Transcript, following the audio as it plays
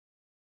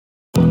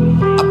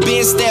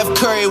Been Steph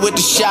Curry with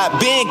the shot.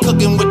 Been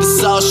cooking with the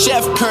sauce.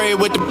 Chef Curry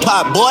with the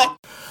pot, boy.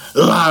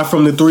 Live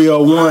from the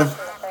 301.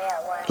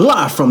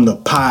 Live from the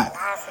pot.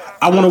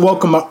 I want to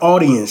welcome my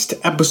audience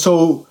to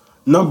episode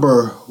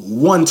number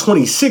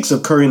 126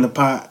 of Curry in the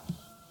Pot.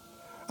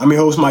 I'm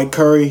your host, Mike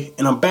Curry,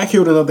 and I'm back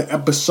here with another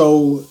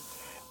episode,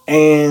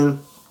 and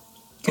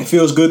it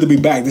feels good to be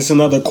back. This is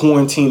another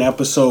quarantine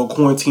episode,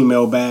 quarantine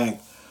mailbag.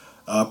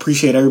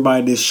 Appreciate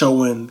everybody that's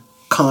showing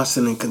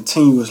constant and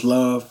continuous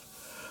love.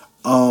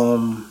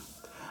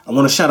 I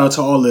want to shout out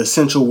to all the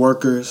essential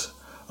workers,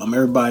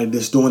 everybody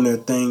that's doing their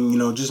thing,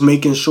 just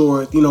making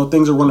sure,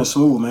 things are running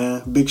smooth,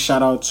 man. Big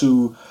shout out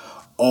to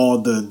all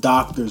the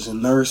doctors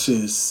and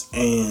nurses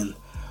and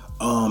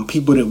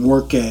people that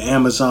work at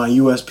Amazon,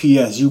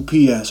 USPS,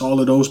 UPS,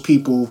 all of those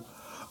people,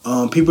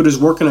 people that's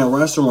working at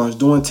restaurants,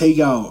 doing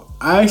takeout.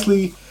 I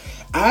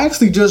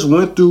actually just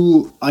went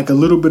through like a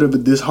little bit of a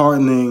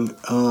disheartening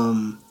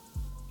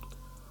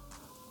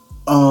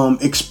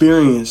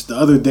experience the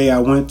other day. I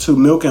went to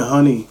Milk and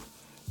Honey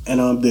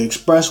and the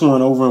express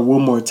one over in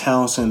Wilmore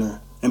Town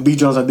Center. And B.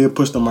 Jones, I did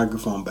push the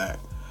microphone back.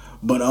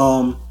 But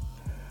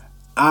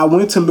I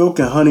went to Milk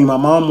and Honey. My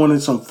mom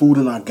wanted some food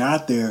and I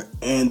got there.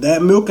 And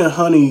that Milk and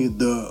Honey,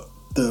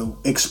 the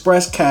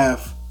Express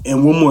Caf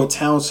in Wilmore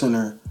Town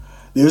Center,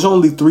 there's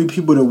only 3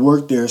 people that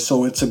work there.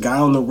 So it's a guy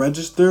on the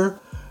register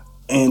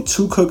and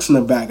 2 cooks in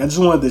the back. I just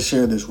wanted to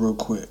share this real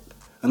quick.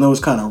 I know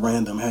it's kind of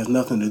random. It has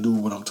nothing to do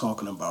with what I'm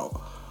talking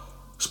about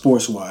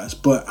sports-wise.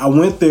 But I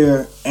went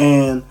there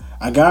and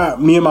I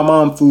got me and my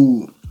mom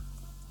food.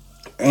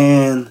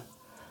 And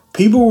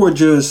people were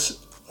just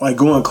like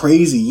going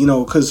crazy,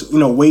 because,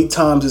 wait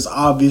times is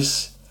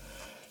obvious.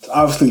 It's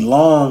obviously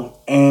long.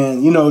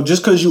 And,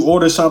 just because you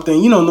order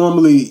something,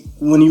 normally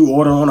when you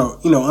order on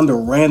under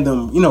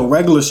random,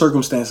 regular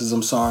circumstances,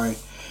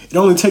 it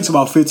only takes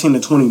about 15 to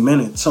 20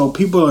 minutes. So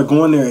people are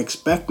going there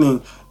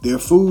expecting their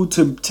food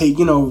to take,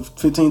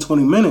 15,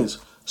 20 minutes.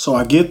 So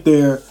I get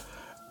there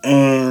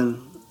and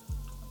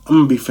I'm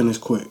going to be finished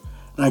quick.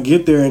 And I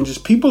get there and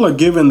just people are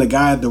giving the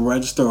guy at the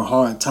register a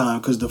hard time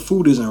because the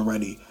food isn't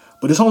ready.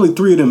 But it's only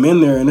 3 of them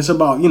in there and it's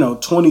about,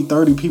 20,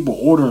 30 people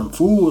ordering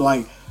food.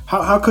 Like,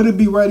 how could it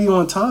be ready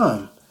on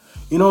time?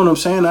 You know what I'm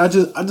saying? I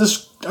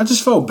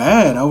just felt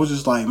bad. I was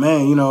just like,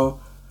 man,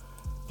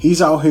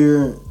 he's out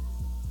here,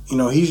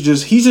 he's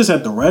just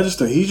at the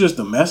register. He's just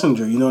the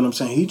messenger. You know what I'm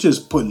saying? He's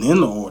just putting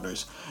in the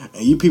orders.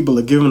 And you people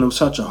are giving him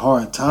such a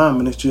hard time.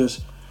 And it's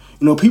just,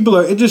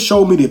 it just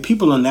showed me that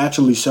people are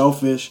naturally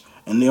selfish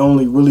and they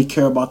only really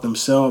care about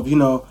themselves.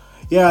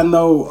 Yeah, I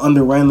know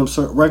under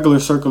regular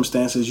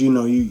circumstances,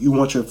 you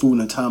want your food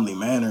in a timely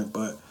manner.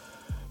 But,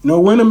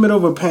 we're in the middle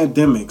of a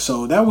pandemic.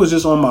 So that was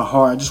just on my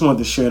heart. I just wanted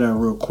to share that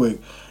real quick.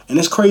 And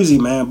it's crazy,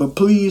 man. But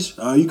please,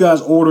 you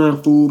guys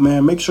ordering food,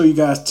 man, make sure you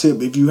guys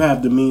tip if you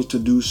have the means to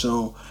do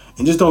so.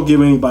 And just don't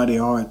give anybody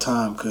a hard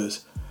time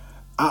because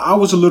I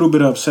was a little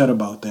bit upset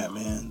about that,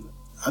 man.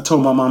 I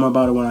told my mom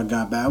about it when I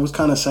got back. It was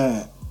kind of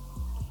sad.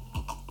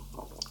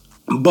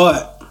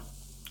 But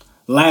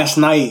last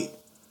night,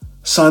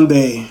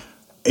 Sunday,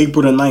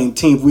 April the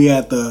 19th, we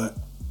had the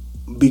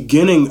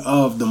beginning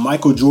of the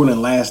Michael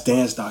Jordan Last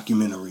Dance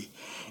documentary.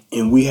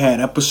 And we had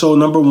episode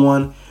number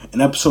 1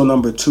 and episode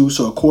number 2.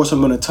 So, of course,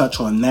 I'm going to touch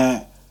on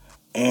that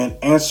and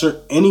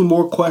answer any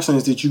more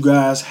questions that you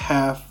guys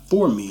have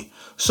for me.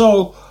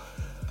 So,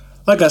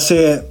 like I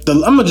said,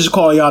 I'm going to just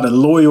call y'all the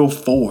Loyal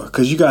 4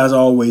 because you guys are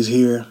always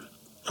here.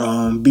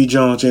 B.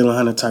 Jones, Jalen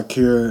Hunter,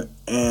 Takira,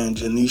 and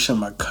Janisha,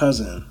 my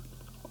cousin.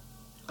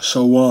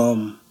 So,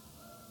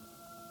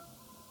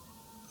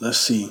 let's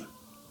see.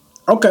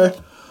 Okay.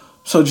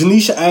 So,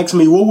 Janisha asked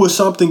me, what was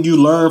something you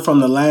learned from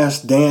the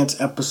Last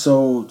Dance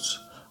episodes?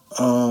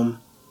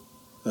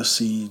 Let's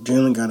see.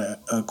 Jalen got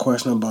a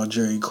question about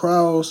Jerry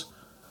Krause.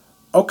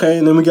 Okay,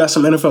 and then we got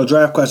some NFL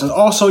draft questions.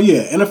 Also,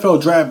 yeah,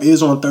 NFL draft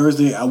is on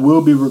Thursday. I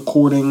will be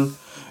recording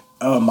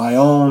my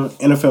own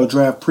NFL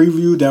draft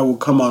preview. That will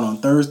come out on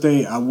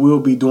Thursday. I will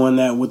be doing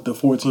that with the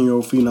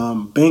 14-year-old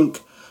phenom Bink.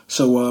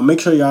 So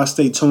make sure y'all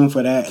stay tuned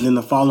for that. And then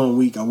the following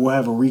week, I will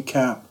have a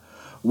recap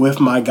with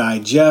my guy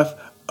Jeff.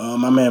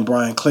 My man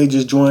Brian Clay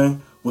just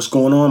joined. What's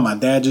going on? My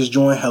dad just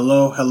joined.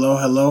 Hello.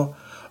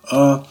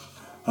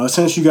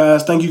 Thank you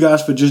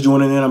guys for just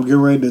joining in. I'm getting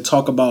ready to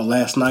talk about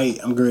last night.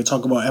 I'm going to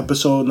talk about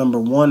episode number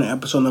 1 and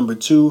episode number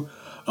 2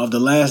 of the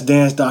Last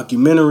Dance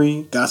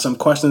documentary. Got some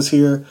questions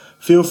here.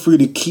 Feel free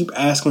to keep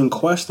asking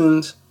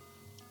questions.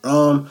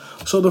 So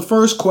the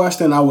first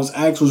question I was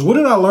asked was, what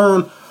did I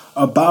learn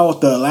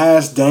about the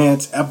Last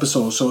Dance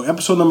episode? So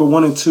episode number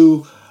 1 and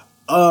 2.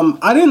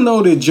 I didn't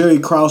know that Jerry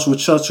Krause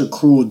was such a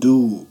cruel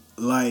dude.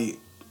 Like,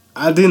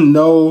 I didn't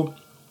know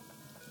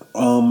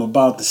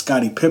about the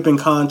Scottie Pippen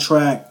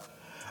contract.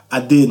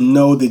 I didn't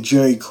know that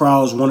Jerry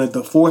Krause wanted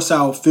to force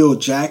out Phil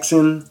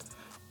Jackson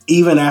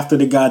even after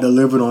the guy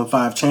delivered on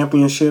 5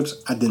 championships.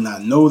 I did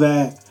not know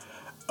that.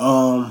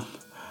 I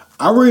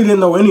really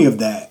didn't know any of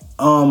that.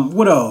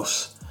 What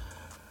else?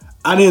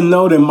 I didn't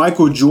know that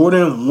Michael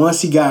Jordan,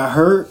 once he got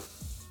hurt,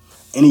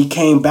 and he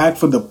came back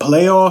for the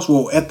playoffs,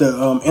 well, at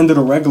the end of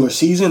the regular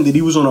season, that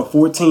he was on a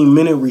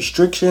 14-minute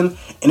restriction,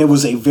 and it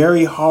was a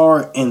very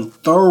hard and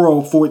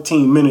thorough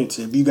 14 minutes.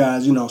 If you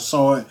guys,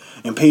 saw it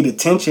and paid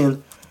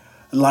attention,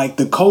 like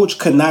the coach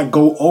could not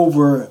go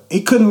over.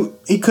 He couldn't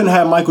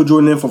have Michael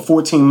Jordan in for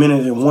 14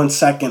 minutes and 1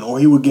 second, or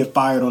he would get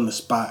fired on the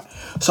spot.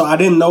 So I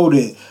didn't know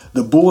that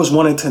the Bulls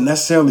wanted to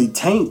necessarily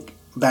tank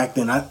back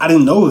then. I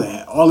didn't know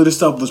that. All of this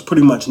stuff was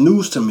pretty much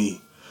news to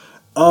me.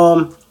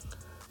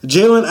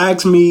 Jalen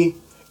asked me,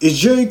 is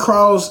Jerry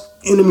Krause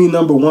enemy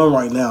number one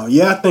right now?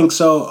 Yeah, I think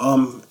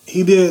so.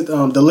 He did,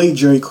 the late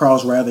Jerry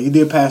Krause, rather. He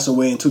did pass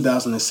away in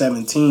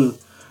 2017.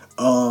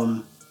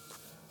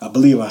 I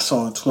believe I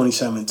saw in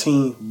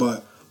 2017,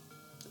 but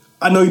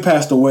I know he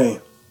passed away.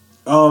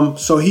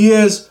 So he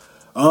is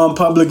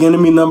public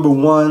enemy number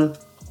one.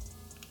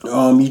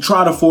 He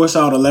tried to force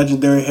out a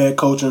legendary head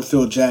coach in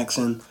Phil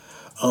Jackson.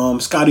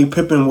 Scottie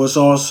Pippen was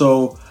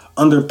also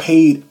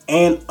underpaid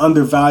and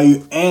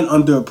undervalued and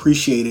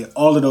underappreciated.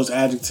 All of those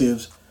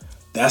adjectives.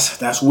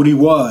 That's what he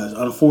was,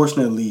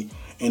 unfortunately.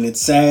 And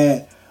it's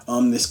sad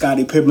that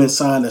Scottie Pippen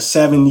signed a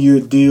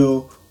 7-year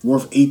deal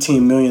worth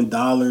 $18 million.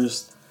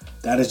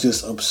 That is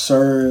just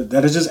absurd.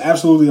 That is just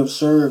absolutely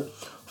absurd.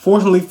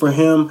 Fortunately for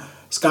him,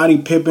 Scottie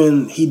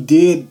Pippen, he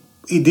did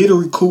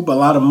recoup a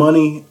lot of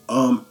money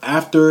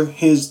after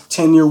his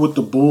tenure with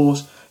the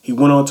Bulls. He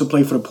went on to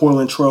play for the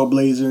Portland Trail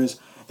Blazers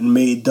and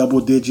made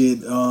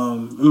double-digit,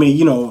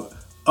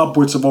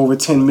 upwards of over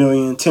 $10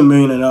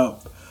 million and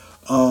up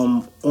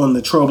on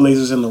the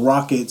Trailblazers and the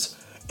Rockets.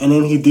 And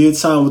then he did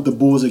sign with the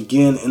Bulls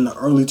again in the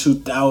early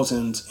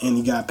 2000s, and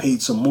he got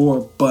paid some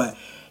more. But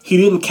he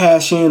didn't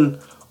cash in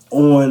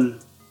on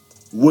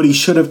what he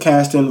should have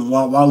cashed in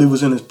while he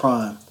was in his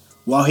prime,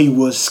 while he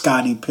was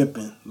Scottie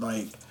Pippen,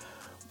 like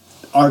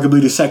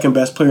arguably the second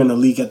best player in the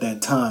league at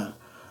that time.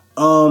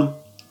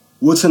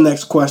 What's the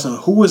next question?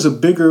 Who is a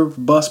bigger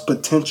bust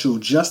potential,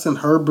 Justin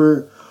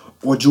Herbert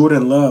or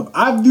Jordan Love?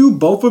 I view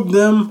both of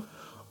them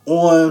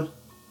on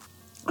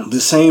the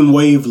same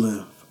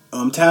wavelength.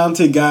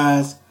 Talented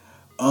guys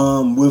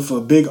with a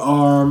big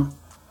arm.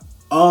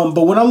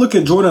 But when I look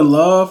at Jordan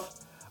Love,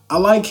 I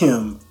like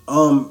him.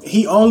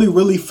 He only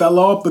really fell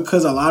off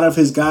because a lot of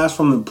his guys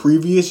from the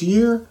previous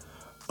year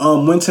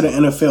went to the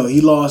NFL.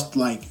 He lost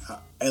like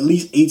at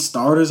least 8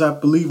 starters, I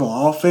believe,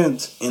 on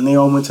offense, and they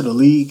all went to the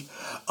league.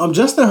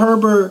 Justin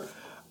Herbert,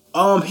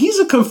 he's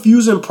a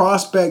confusing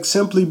prospect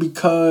simply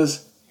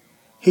because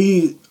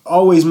he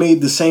always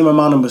made the same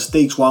amount of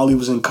mistakes while he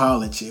was in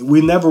college.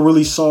 We never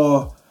really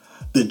saw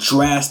the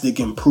drastic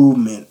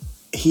improvement.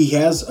 He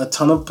has a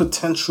ton of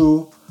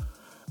potential.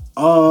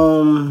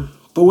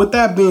 But with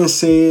that being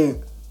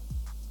said,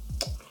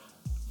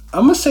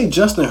 I'm going to say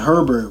Justin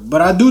Herbert.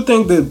 But I do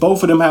think that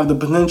both of them have the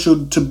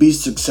potential to be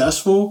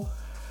successful.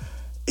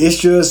 It's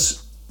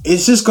just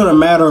going to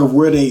matter of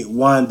where they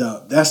wind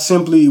up. That's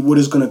simply what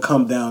it's going to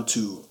come down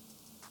to.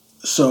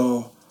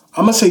 So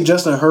I'm going to say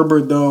Justin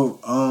Herbert, though.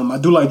 I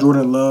do like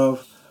Jordan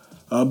Love.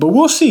 But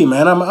we'll see,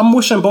 man. I'm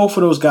wishing both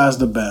of those guys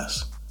the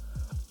best.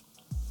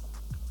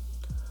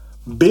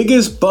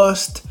 Biggest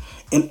bust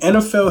in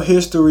NFL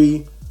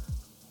history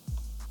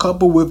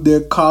coupled with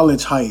their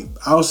college hype.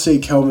 I'll say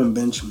Kelvin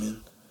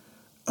Benjamin.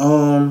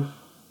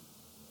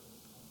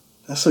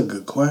 That's a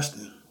good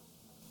question.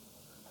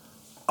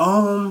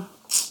 Who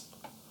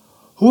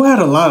had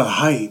a lot of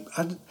hype?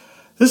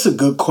 This is a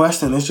good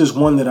question. It's just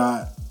one that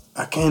I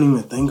can't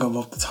even think of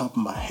off the top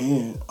of my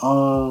head.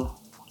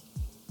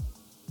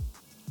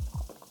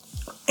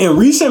 In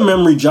recent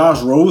memory,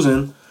 Josh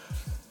Rosen.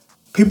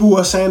 People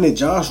were saying that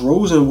Josh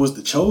Rosen was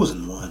the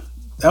chosen one.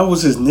 That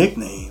was his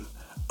nickname.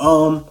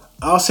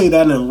 I'll say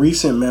that in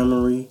recent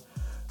memory.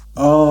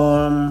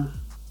 I'm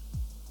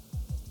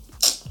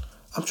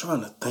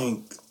trying to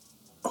think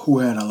who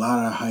had a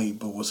lot of hype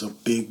but was a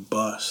big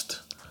bust.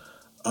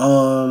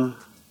 Yo,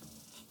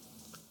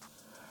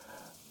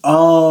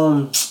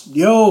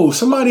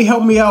 somebody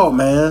help me out,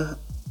 man.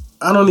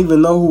 I don't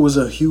even know who was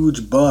a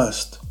huge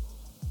bust.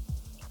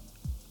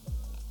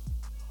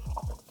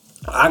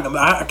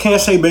 I can't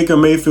say Baker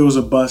Mayfield's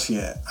a bust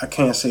yet. I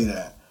can't say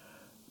that.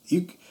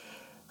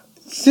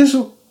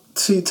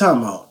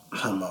 Time out.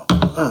 I'm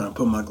gonna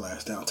put my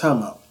glass down.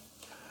 Time out.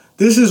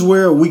 This is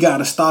where we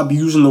gotta stop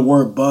using the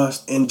word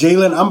bust. And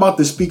Jalen, I'm about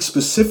to speak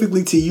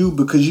specifically to you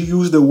because you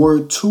use the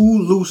word too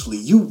loosely.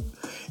 You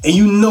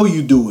know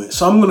you do it.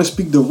 So I'm gonna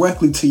speak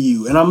directly to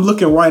you. And I'm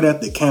looking right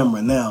at the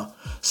camera now.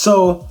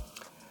 So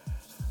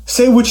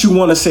say what you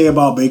want to say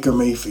about Baker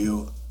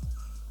Mayfield,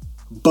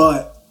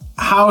 but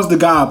how is the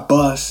guy a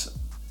bust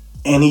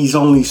and he's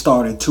only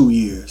started 2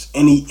 years?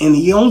 And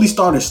he only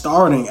started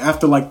starting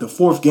after like the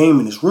 4th game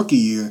in his rookie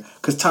year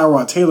because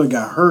Tyrod Taylor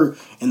got hurt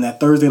in that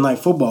Thursday night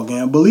football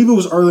game. I believe it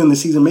was early in the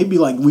season, maybe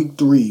like week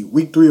 3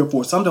 or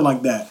 4, something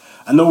like that.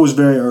 I know it was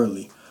very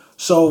early.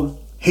 So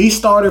he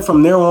started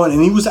from there on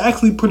and he was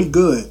actually pretty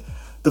good.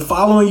 The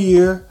following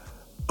year,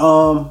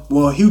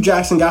 Hugh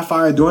Jackson got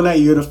fired during that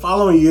year. The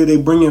following year, they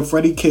bring in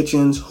Freddie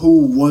Kitchens,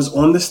 who was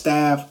on the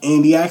staff,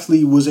 and he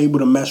actually was able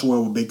to mesh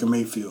well with Baker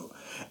Mayfield.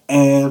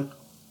 And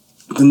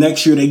The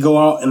next year they go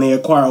out and they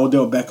acquire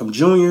Odell Beckham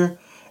Jr.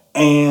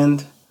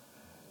 And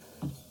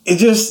it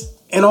just,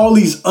 and all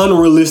these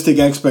unrealistic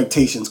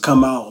expectations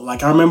come out.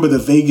 Like, I remember the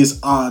Vegas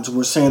odds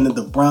were saying that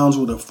the Browns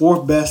were the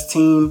 4th best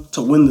team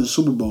to win the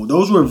Super Bowl.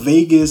 Those were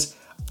Vegas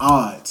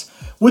odds,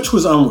 which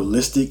was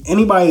unrealistic.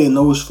 Anybody that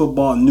knows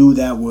football knew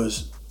that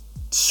was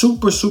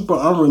super, super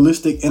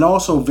unrealistic and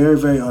also very,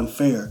 very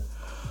unfair.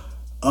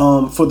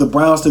 For the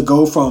Browns to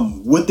go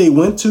from what they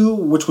went to,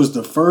 which was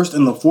the 1st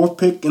and the 4th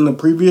pick in the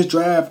previous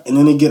draft, and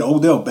then they get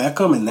Odell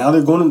Beckham, and now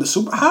they're going into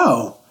Super.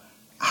 How?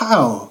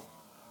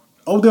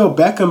 Odell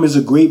Beckham is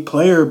a great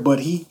player,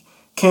 but he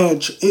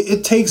can't.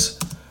 It takes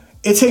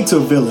a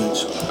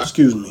village.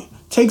 Excuse me.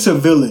 It takes a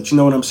village. You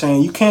know what I'm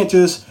saying? You can't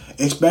just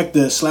expect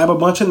to slap a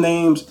bunch of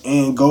names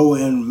and go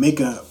and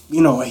make a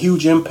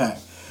huge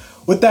impact.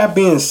 With that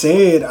being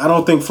said, I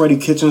don't think Freddie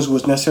Kitchens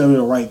was necessarily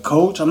the right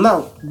coach. I'm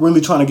not really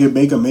trying to give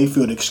Baker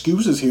Mayfield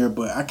excuses here,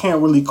 but I can't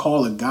really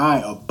call a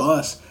guy a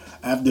bust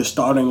after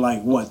starting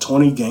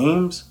 20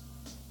 games.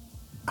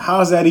 How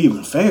is that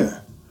even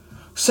fair?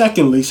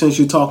 Secondly, since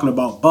you're talking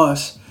about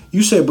bust,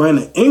 you said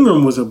Brandon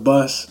Ingram was a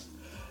bust.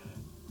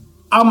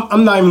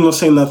 I'm not even gonna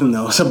say nothing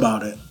else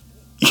about it.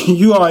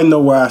 You already know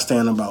where I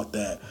stand about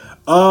that.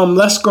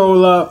 Let's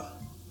scroll up.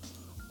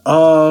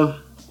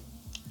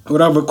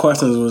 Whatever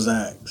questions was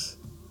asked.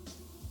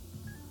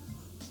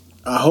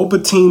 I hope a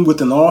team with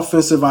an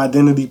offensive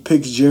identity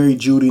picks Jerry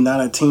Jeudy,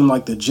 not a team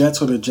like the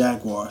Jets or the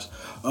Jaguars.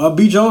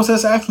 B. Jones,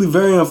 that's actually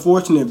very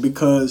unfortunate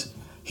because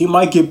he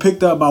might get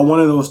picked up by one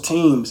of those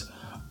teams.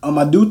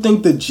 I do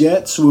think the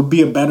Jets would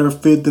be a better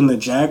fit than the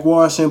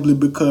Jaguars simply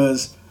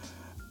because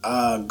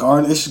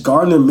Gardner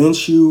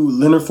Minshew,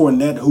 Leonard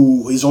Fournette,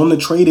 who is on the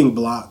trading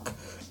block,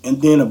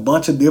 and then a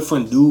bunch of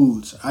different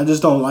dudes. I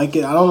just don't like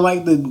it. I don't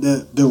like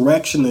the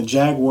direction the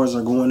Jaguars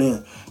are going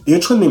in.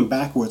 They're trending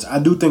backwards. I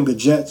do think the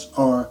Jets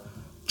are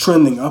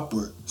trending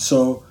upward.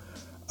 So,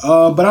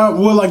 but I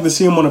would like to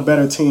see them on a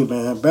better team,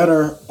 man. A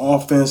better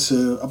offense.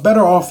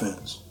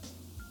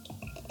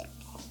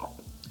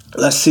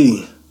 Let's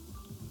see.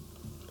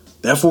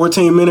 That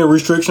 14-minute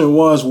restriction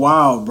was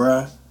wild,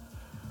 bruh.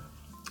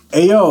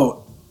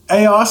 Ayo,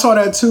 I saw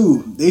that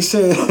too. They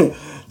said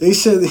they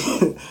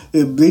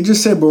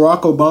just said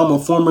Barack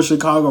Obama, former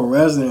Chicago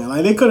resident.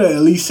 Like, they could have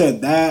at least said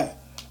that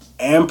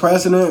and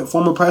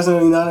former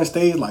president of the United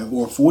States,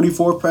 or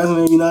 44th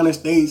president of the United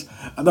States.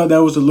 I thought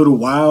that was a little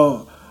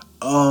wild.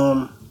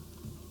 Ayo,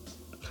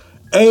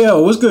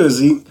 what's good,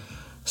 Zeke?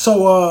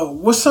 So,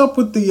 what's up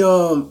with the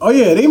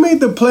they made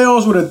the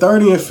playoffs with a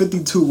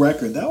 30-52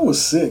 record. That was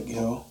sick,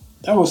 yo.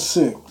 That was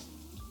sick.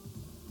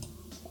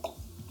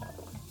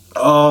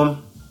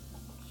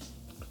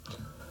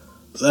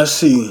 Let's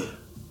see.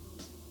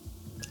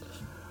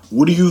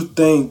 What do you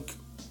think,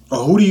 or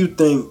who do you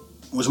think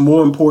was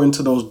more important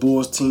to those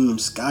Bulls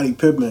teams, Scottie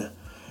Pippen?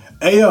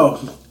 Hey, yo,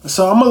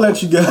 so I'm going to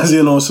let you guys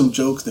in on some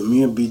jokes that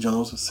me and B.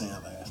 Jones was saying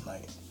last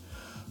night.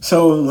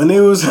 So when they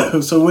was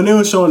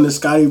showing the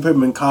Scottie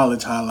Pippen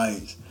college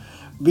highlights,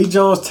 B.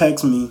 Jones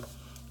texted me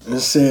and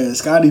said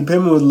Scottie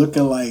Pippen was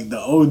looking like the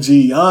OG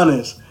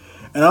Giannis.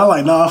 And I'm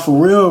like, nah,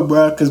 for real,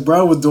 bro, because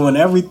bro was doing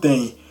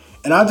everything.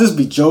 And I just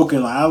be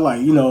joking.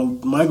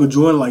 Michael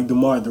Jordan like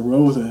DeMar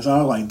DeRozan. So I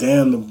was like,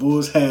 damn, the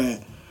Bulls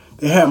had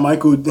DeMar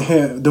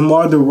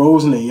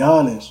DeRozan and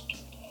Giannis.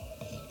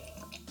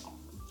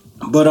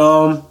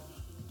 But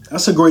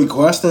that's a great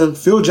question.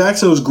 Phil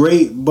Jackson was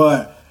great,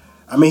 but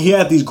I mean, he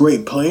had these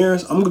great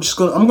players. I'm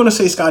gonna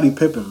say Scottie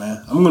Pippen,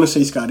 man. I'm gonna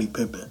say Scottie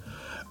Pippen.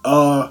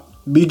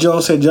 B.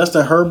 Jones said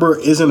Justin Herbert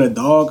isn't a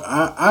dog.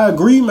 I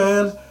agree,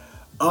 man.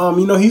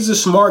 He's a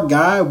smart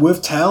guy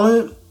with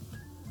talent,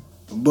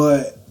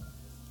 but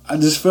I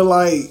just feel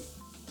like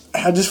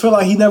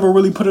he never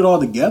really put it all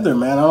together,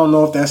 man. I don't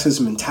know if that's his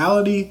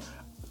mentality,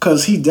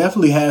 because he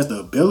definitely has the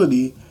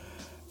ability.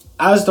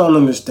 I just don't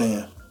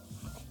understand.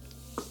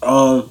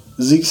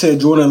 Zeke said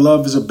Jordan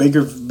Love is a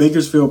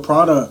Bakersfield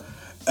product.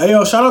 Hey,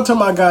 yo, shout out to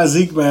my guy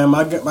Zeke, man.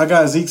 My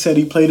guy Zeke said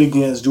he played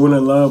against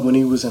Jordan Love when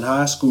he was in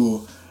high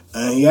school.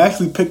 And he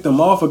actually picked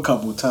him off a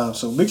couple times.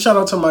 So big shout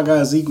out to my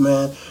guy Zeke,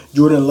 man.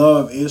 Jordan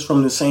Love is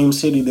from the same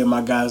city that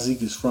my guy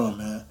Zeke is from,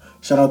 man.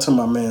 Shout out to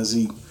my man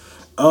Zeke.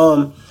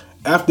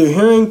 After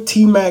hearing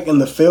T-Mac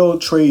and the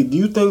failed trade, do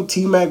you think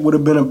T-Mac would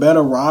have been a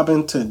better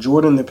Robin to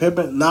Jordan than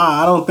Pippen?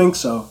 Nah, I don't think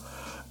so.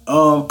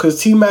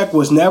 Because T-Mac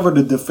was never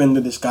the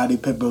defender that Scottie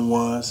Pippen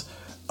was.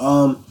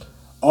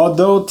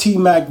 Although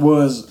T-Mac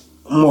was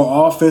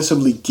more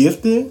offensively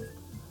gifted,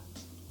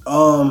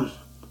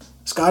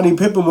 Scottie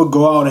Pippen would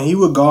go out and he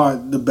would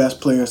guard the best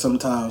player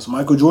sometimes.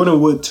 Michael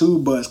Jordan would too,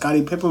 but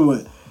Scottie Pippen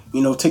would,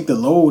 take the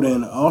load.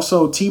 And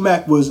also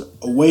T-Mac was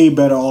a way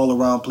better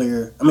all-around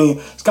player. I mean,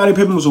 Scottie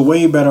Pippen was a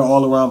way better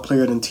all-around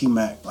player than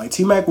T-Mac. Like,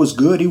 T-Mac was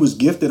good. He was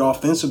gifted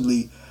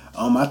offensively.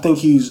 I think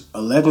he's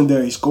a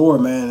legendary scorer,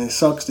 man. It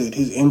sucks that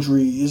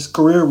his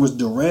career was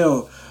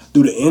derailed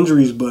due to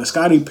injuries, but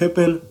Scottie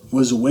Pippen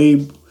was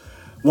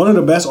one of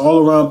the best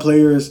all-around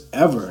players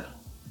ever.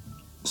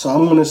 So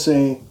I'm gonna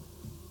say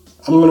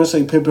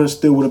Pippen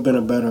still would have been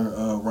a better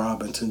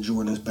Robin to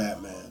Jordan's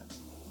Batman.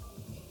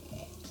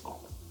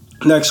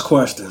 Next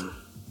question.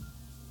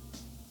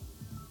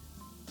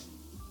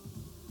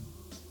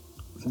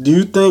 Do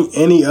you think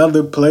any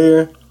other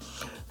player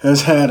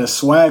has had a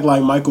swag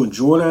like Michael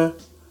Jordan?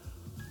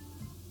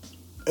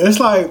 It's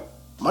like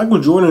Michael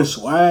Jordan's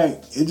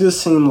swag, it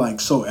just seemed like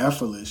so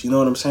effortless. You know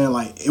what I'm saying?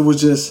 Like, it was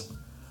just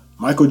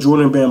Michael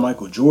Jordan being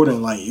Michael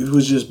Jordan. Like, he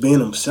was just being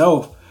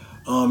himself.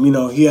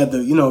 He had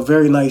the,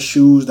 very nice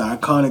shoes, the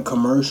iconic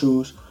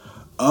commercials.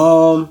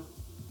 I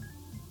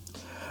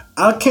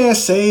can't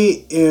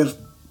say if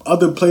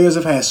other players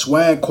have had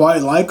swag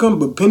quite like him,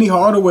 but Penny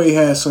Hardaway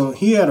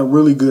he had a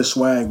really good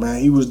swag,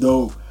 man. He was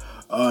dope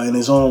in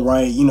his own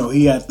right.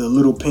 He had the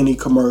little Penny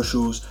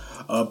commercials.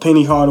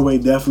 Penny Hardaway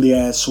definitely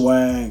had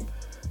swag.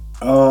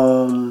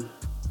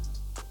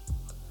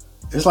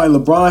 It's like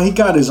LeBron, he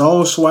got his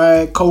own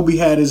swag. Kobe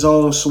had his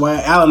own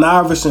swag. Allen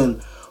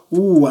Iverson,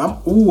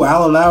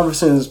 Allen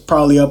Iverson is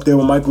probably up there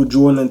with Michael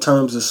Jordan in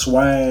terms of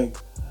swag.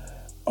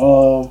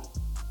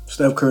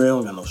 Steph Curry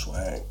don't got no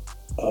swag.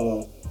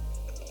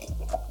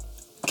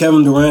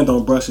 Kevin Durant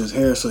don't brush his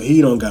hair, so he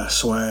don't got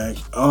swag.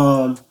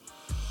 I'm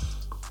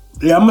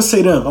gonna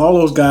say them. All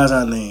those guys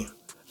I named.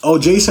 Oh,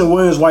 Jason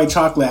Williams, White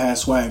Chocolate had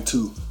swag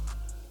too.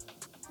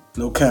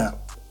 No cap.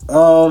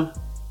 Oh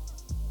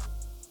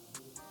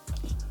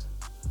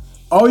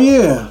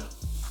yeah,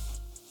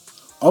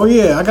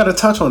 I gotta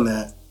touch on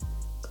that.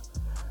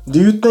 Do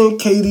you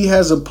think KD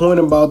has a point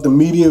about the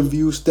media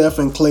view Steph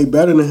and Klay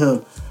better than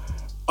him?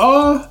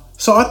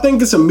 So I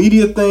think it's a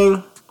media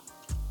thing.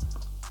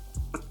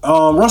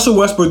 Russell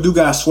Westbrook do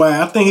got swag.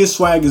 I think his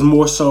swag is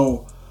more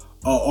so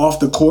off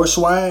the court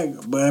swag,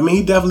 but I mean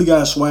he definitely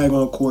got swag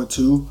on court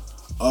too.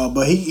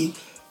 But he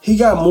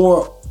got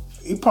more.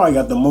 He probably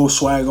got the most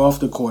swag off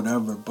the court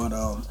ever. But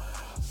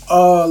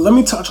let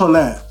me touch on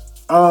that.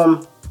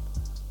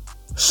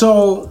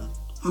 So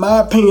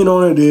my opinion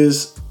on it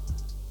is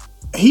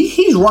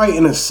he's right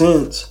in a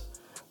sense,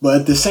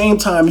 but at the same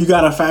time you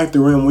gotta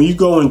factor in when you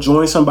go and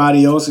join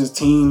somebody else's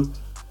team,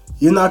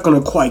 you're not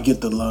gonna quite get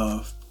the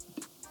love.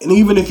 And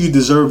even if you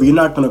deserve it, you're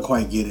not gonna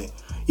quite get it.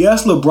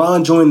 Yes,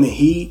 LeBron joined the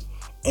Heat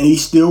and he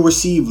still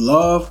received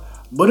love,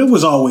 but it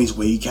was always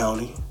Wade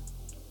County.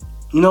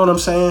 You know what I'm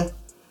saying?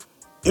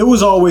 It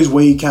was always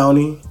Wade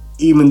County,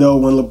 even though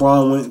when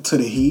LeBron went to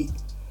the Heat.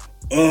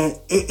 And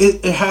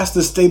it has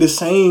to stay the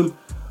same.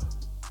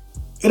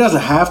 It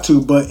doesn't have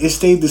to, but it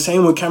stayed the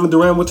same when Kevin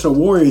Durant went to the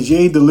Warriors. Yeah,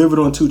 he delivered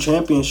on 2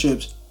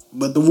 championships,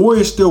 but the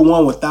Warriors still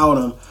won without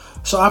him.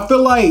 So I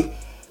feel like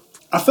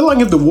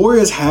if the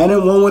Warriors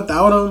hadn't won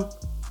without him,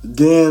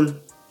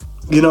 then,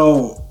 it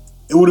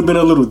would have been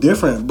a little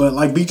different. But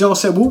like B.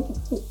 Jones said,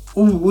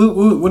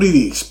 what did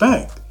he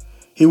expect?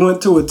 He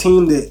went to a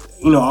team that,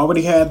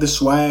 already had the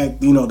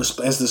swag,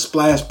 as the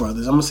Splash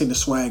Brothers. I'm going to say the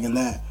swag in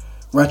that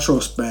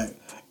retrospect.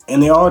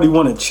 And they already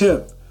won a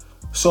chip.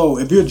 So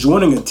if you're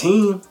joining a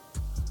team,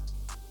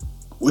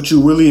 what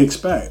you really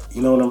expect?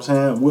 You know what I'm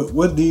saying?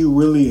 What do you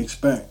really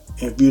expect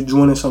if you're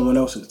joining someone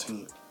else's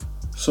team?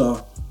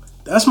 So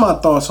that's my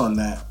thoughts on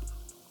that.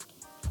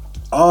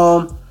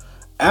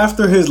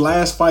 After his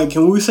last fight,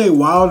 can we say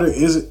Wilder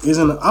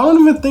isn't? I don't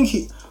even think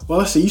he. Well,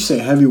 let's see. You said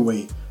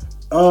heavyweight.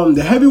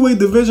 The heavyweight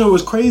division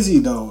was crazy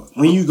though.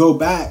 When you go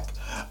back,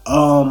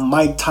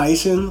 Mike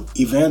Tyson,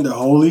 Evander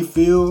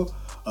Holyfield,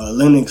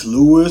 Lennox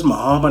Lewis,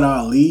 Muhammad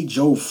Ali,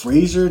 Joe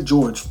Frazier,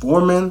 George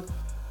Foreman.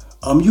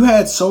 You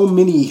had so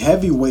many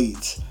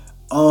heavyweights.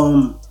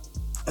 And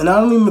I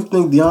don't even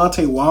think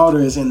Deontay Wilder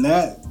is in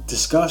that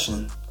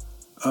discussion.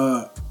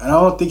 And I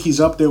don't think he's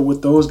up there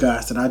with those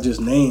guys that I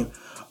just named.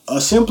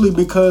 Simply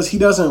because he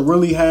doesn't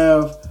really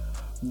have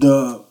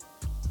the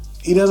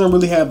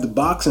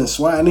boxing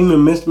swag. I didn't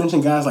even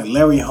mention guys like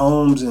Larry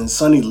Holmes and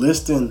Sonny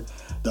Liston,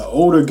 the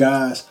older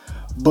guys.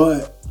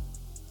 But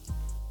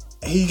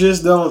he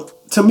just don't.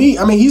 To me,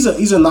 I mean, he's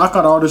a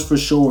knockout artist for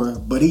sure,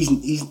 but he's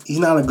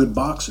not a good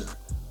boxer.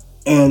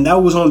 And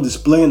that was on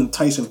display in the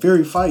Tyson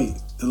Fury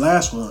fight, the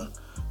last one.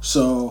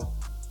 So,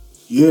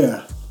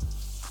 yeah.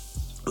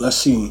 Let's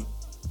see.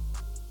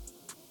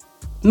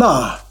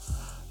 Nah.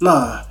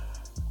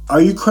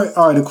 Are you crazy?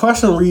 All right, the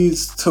question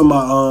reads to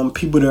my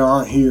people that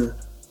aren't here,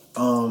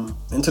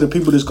 and to the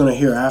people that's gonna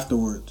hear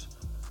afterwards.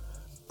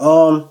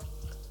 Jalen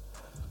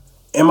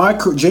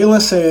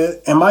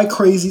said, am I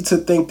crazy to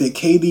think that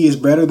KD is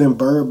better than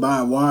Bird by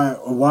a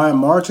wide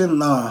margin?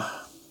 Nah.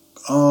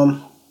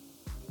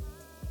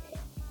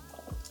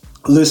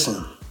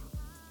 Listen.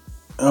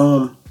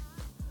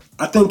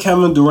 I think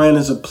Kevin Durant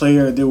is a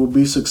player that will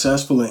be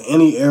successful in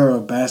any era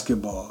of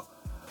basketball.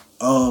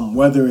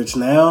 Whether it's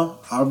now,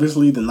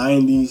 obviously the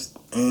 90s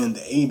and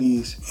the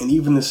 80s and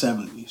even the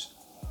 70s.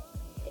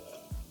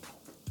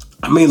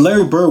 I mean,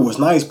 Larry Bird was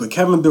nice, but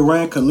Kevin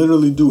Durant could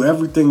literally do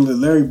everything that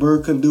Larry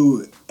Bird could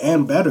do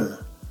and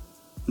better.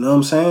 You know what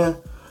I'm saying?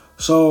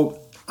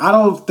 So I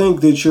don't think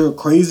that you're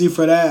crazy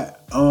for that.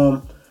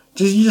 You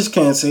just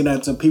can't say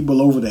that to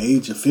people over the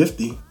age of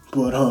 50.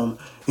 But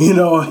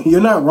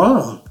you're not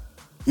wrong.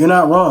 You're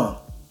not wrong.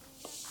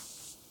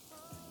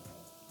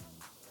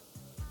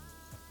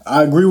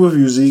 I agree with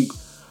you, Zeke.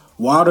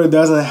 Wilder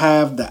doesn't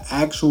have the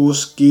actual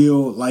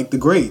skill like the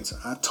greats.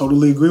 I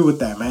totally agree with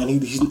that, man.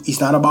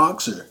 He's not a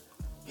boxer.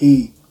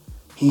 He's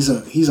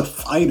a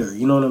fighter.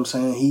 You know what I'm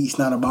saying? He's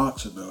not a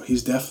boxer though.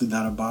 He's definitely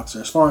not a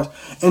boxer. As far as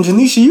and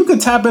Janisha, you can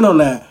tap in on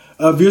that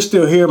if you're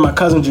still here, my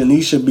cousin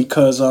Janisha,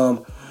 because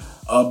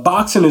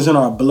boxing is in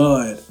our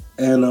blood,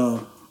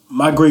 and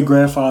my great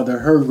grandfather,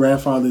 her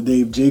grandfather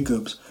Dave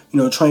Jacobs,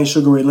 trained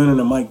Sugar Ray Leonard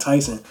and Mike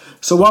Tyson.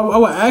 So I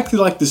would actually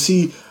like to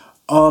see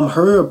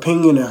her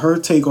opinion and her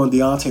take on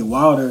Deontay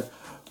Wilder,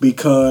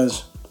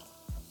 because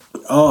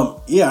I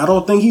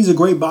don't think he's a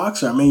great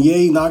boxer. I mean,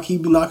 he knocks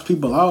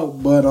people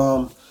out, but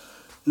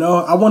no,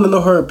 I want to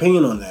know her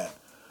opinion on that.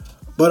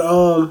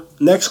 But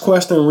next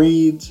question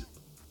reads,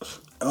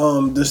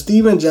 does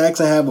Steven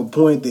Jackson have a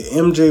point that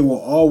MJ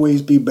will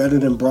always be better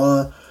than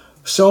Bron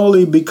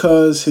solely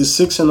because his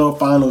 6-0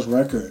 finals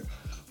record?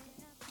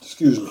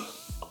 Excuse me.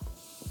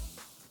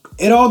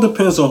 It all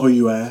depends on who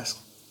you ask.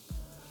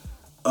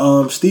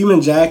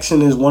 Steven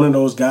Jackson is one of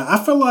those guys.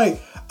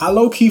 I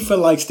low-key feel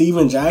like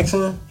Steven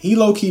Jackson, he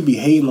low-key be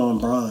hating on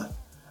Bron.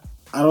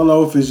 I don't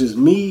know if it's just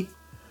me,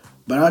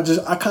 but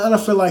I kind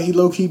of feel like he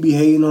low-key be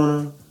hating on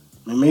him.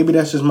 And maybe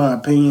that's just my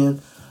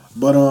opinion.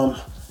 But,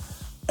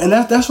 and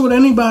that's what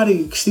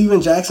anybody,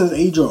 Steven Jackson's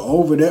age or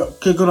over, they're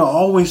going to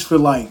always feel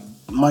like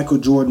Michael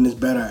Jordan is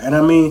better. And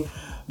I mean,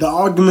 the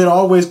argument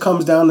always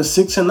comes down to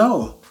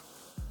 6-0.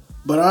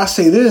 But I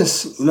say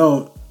this,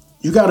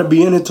 you got to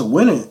be in it to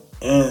win it.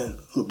 And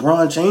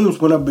LeBron James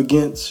went up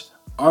against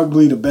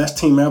arguably the best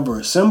team ever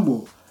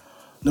assembled.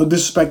 No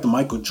disrespect to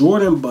Michael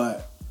Jordan,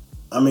 but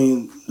I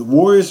mean, the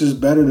Warriors is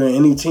better than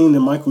any team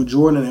that Michael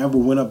Jordan ever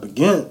went up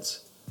against.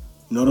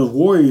 Those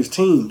Warriors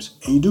teams.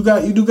 And you do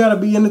got to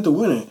be in it to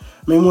win it.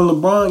 I mean, when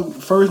LeBron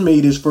first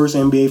made his first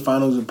NBA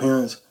Finals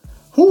appearance,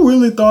 who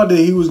really thought that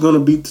he was going to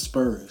beat the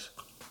Spurs?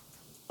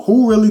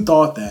 Who really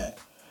thought that?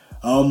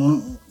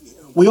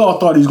 We all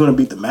thought he was going to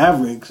beat the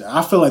Mavericks.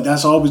 I feel like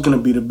that's always going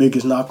to be the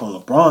biggest knock on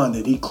LeBron,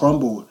 that he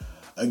crumbled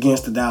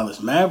against the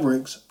Dallas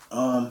Mavericks.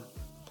 I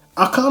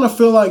kind of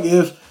feel like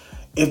if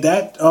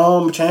that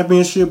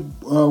championship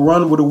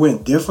run would have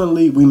went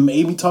differently, we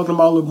may be talking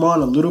about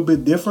LeBron a little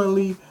bit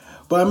differently.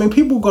 But I mean,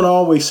 people are going to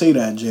always say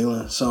that,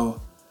 Jalen.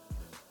 So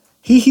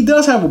he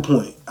does have a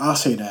point. I'll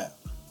say that.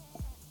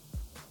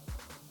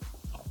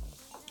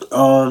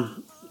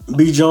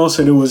 B. Jones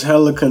said it was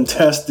hella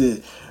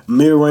contested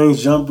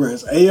mid-range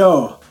jumpers. Hey,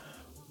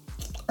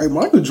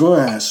 Michael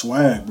Jordan has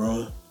swag,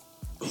 bro.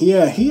 He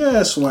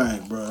has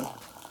swag, bro.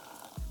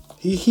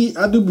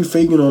 I do be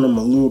faking on him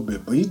a little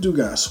bit, but he do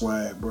got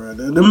swag, bro.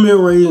 The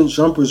mid-range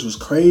jumpers was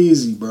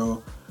crazy,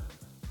 bro.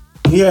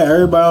 He had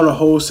everybody on the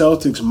whole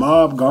Celtics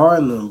mob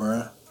guarding him,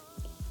 bro.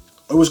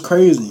 It was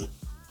crazy.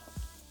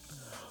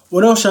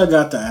 What else I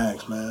got to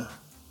ask, man?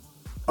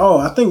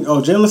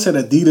 Jalen said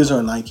Adidas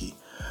or Nike.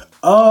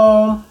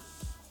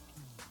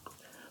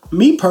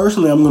 Me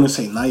personally, I'm going to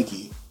say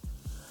Nike.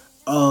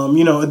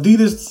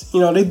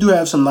 Adidas, they do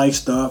have some nice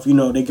stuff.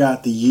 They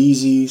got the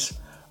Yeezys.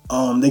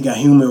 They got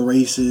Human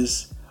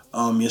Races.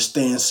 Your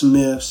Stan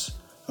Smiths.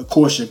 Of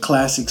course, your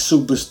classic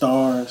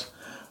superstars.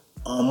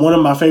 One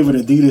of my favorite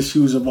Adidas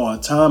shoes of all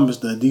time is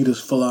the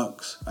Adidas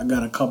Flux. I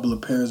got a couple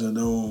of pairs of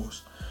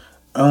those.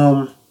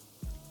 But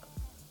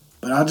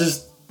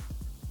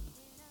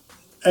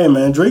hey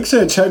man, Drake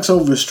said checks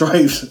over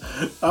stripes.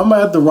 I might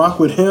have to rock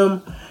with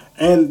him,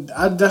 and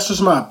that's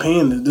just my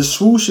opinion. The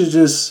swoosh is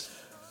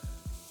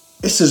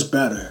it's just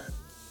better.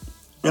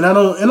 And I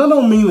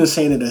don't mean to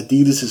say that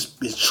Adidas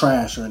is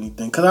trash or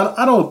anything, because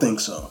I don't think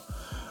so.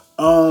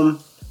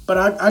 But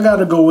I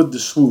gotta go with the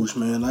swoosh,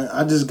 man.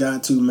 I just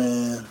got to,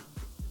 man.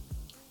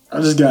 I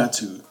just got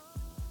to.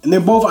 And they're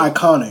both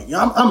iconic.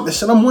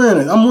 I'm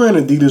wearing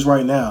Adidas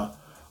right now.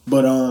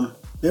 But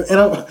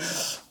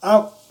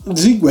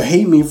Zeke would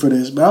hate me for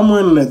this, but I'm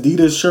wearing an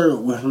Adidas shirt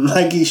with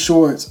Nike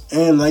shorts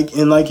and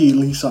Nike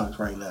Elite socks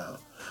right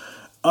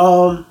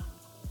now.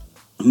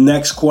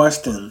 Next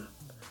question.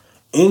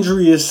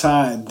 Injury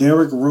aside,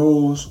 Derrick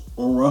Rose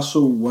or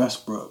Russell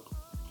Westbrook?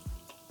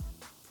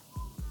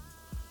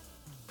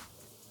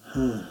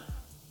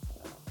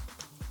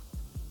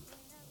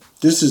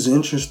 This is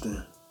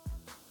interesting.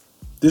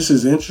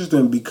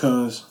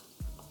 Because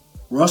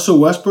Russell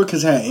Westbrook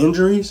has had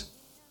injuries,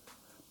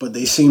 but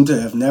they seem to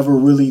have never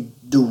really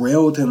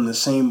derailed him the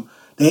same.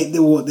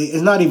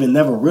 It's not even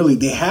never really.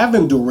 They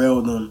haven't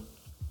derailed him.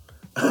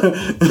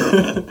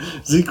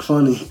 Zeke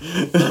funny.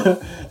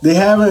 They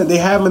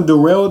haven't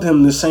derailed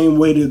him the same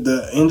way that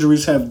the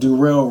injuries have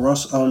derailed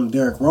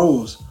Derrick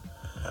Rose.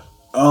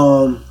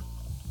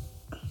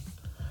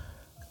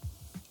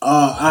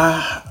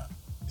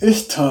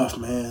 It's tough,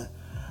 man.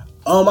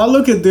 I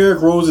look at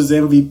Derrick Rose's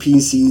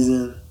MVP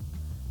season,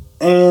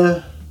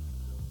 and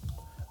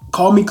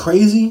call me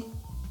crazy,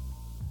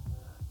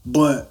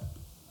 but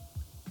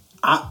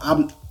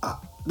the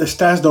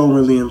stats don't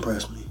really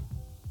impress me.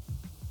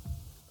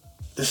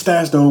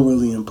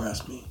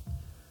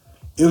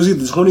 It was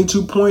either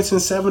 22 points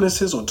and 7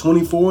 assists or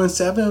 24 and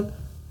 7.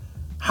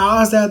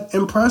 How is that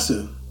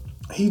impressive?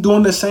 He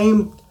doing the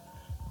same.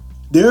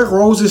 Derrick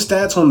Rose's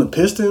stats on the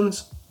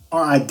Pistons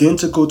are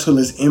identical to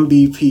his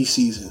MVP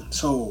season.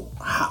 So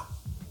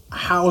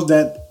how's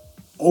that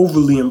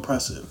overly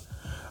impressive?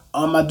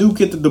 I do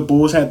get that the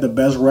Bulls had the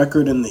best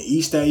record in the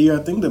East that year.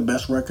 I think the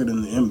best record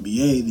in the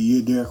NBA the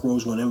year Derrick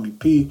Rose won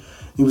MVP.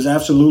 He was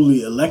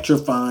absolutely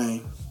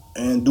electrifying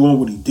and doing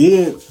what he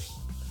did.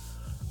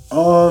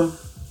 I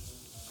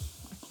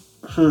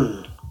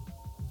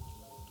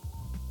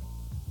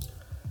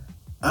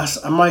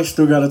might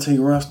still gotta take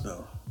Russ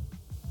though.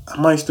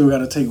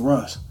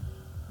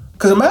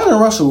 Because imagine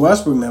Russell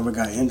Westbrook never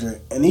got injured,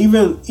 and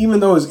even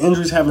though his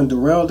injuries haven't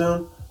derailed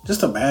him,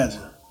 just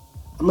imagine.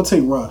 I'm gonna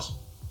take Russ.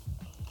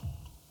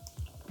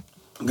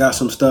 Got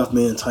some stuff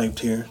being typed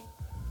here.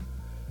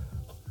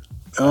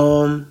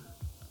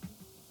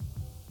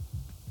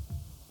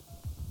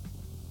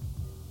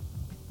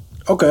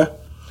 Okay.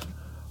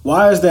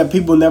 Why is that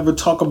people never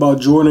talk about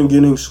Jordan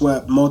getting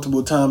swept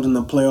multiple times in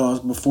the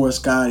playoffs before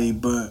Scottie,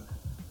 but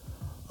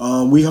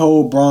we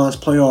hold Bron's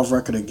playoff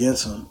record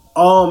against him?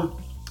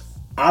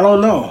 I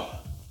don't know.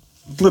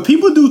 But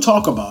people do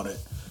talk about it.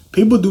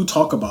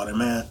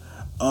 Man.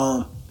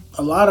 A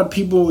lot of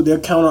people, their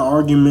counter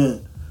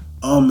argument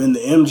in the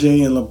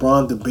MJ and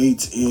LeBron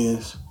debates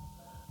is,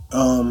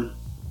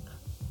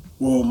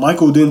 well,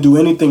 Michael didn't do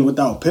anything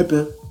without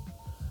Pippen.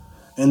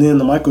 And then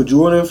the Michael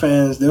Jordan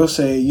fans, they'll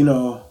say,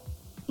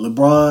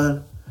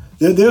 LeBron,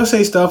 they'll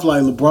say stuff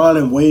like LeBron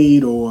and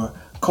Wade or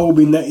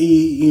Kobe,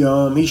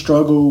 he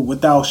struggled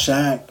without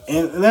Shaq.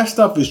 And that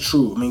stuff is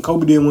true. I mean,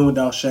 Kobe didn't win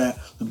without Shaq.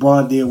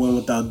 LeBron did win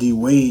without D.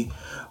 Wade.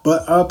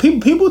 But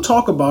people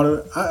talk about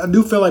it. I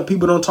do feel like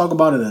people don't talk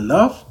about it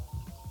enough.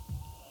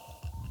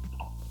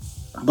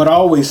 But I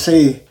always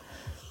say,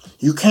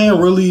 you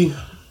can't really...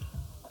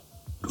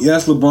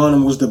 Yes,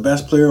 LeBron was the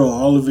best player on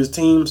all of his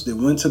teams that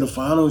went to the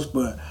finals,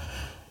 but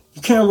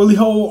you can't really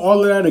hold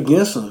all of that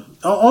against him.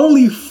 The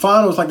only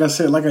finals, like I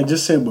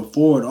just said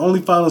before, the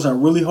only finals I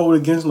really hold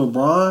against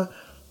LeBron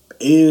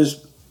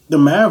is the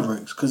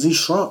Mavericks, because he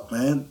shrunk,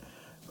 man.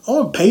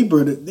 On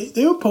paper,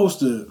 they were supposed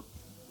to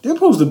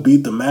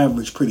beat the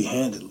Mavericks pretty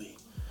handily.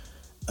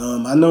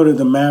 I know that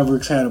the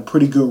Mavericks had a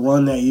pretty good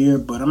run that year,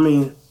 but I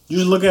mean, you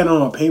just look at it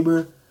on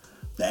paper,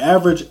 the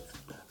average,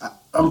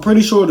 I'm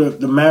pretty sure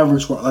the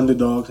Mavericks were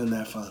underdogs in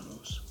that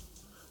finals.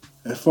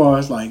 As far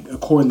as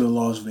according to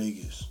Las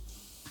Vegas.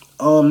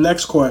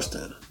 Next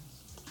question.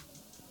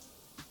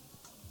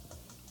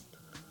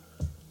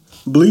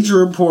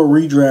 Bleacher Report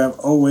redraft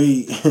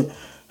 08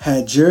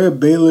 had Jared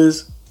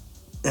Bayless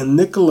and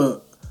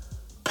Nikola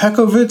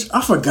Pekovic.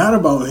 I forgot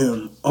about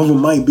him over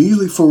Mike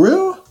Beasley. For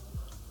real?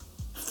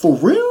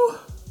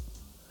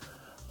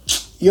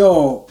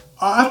 Yo,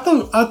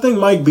 I think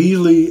Mike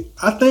Beasley,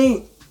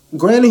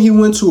 granted he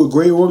went to a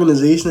great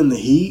organization in the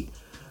Heat,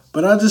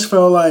 but I just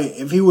felt like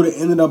if he would have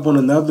ended up on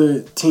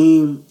another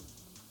team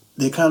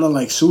that kind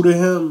of suited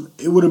him,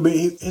 it would have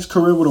been, his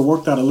career would have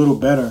worked out a little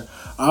better.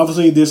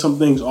 Obviously, he did some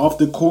things off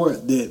the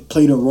court that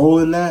played a role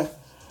in that.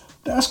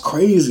 That's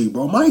crazy,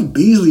 bro. Mike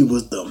Beasley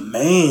was the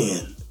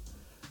man.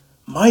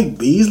 Mike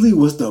Beasley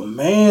was the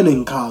man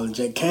in college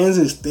at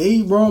Kansas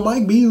State, bro.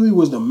 Mike Beasley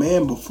was the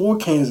man before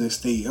Kansas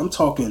State. I'm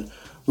talking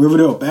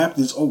Riverdale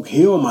Baptist, Oak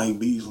Hill Mike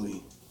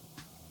Beasley.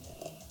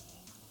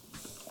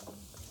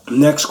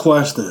 Next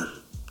question.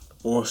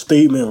 Or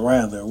statement,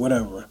 rather.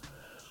 Whatever.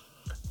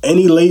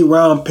 Any late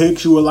round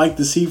picks you would like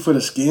to see for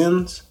the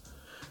Skins?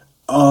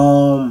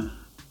 Don't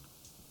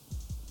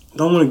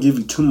want to give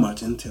you too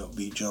much intel,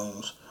 B.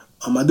 Jones.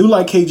 I do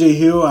like KJ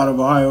Hill out of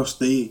Ohio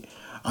State.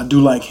 I do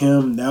like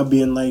him. That would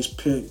be a nice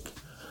pick.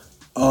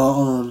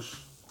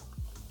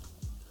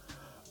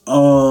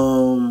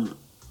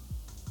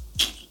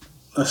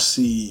 Let's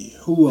see.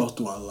 Who else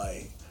do I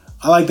like?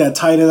 I like that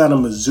tight end out of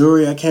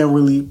Missouri. I can't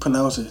really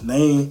pronounce his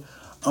name.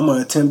 I'm going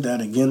to attempt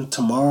that again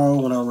tomorrow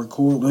when I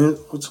record.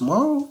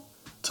 Tomorrow?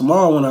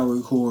 Tomorrow when I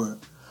record.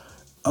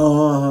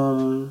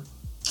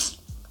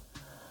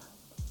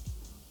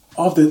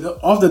 Off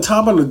the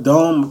top of the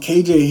dome,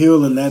 KJ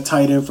Hill and that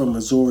tight end from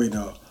Missouri,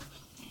 though.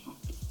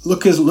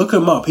 Look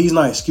him up. He's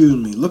nice. Excuse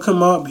me. Look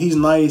him up. He's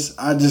nice.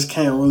 I just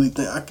can't really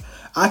think.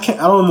 I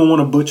don't even want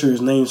to butcher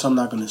his name, so I'm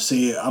not going to say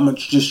it. I'm going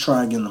to just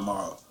try again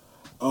tomorrow.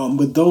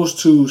 But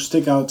those two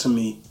stick out to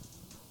me.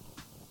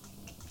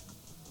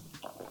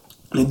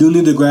 They do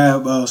need to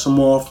grab some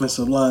more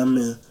offensive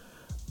linemen.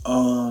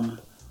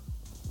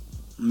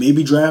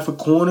 Maybe draft a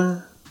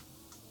corner.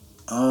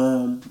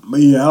 But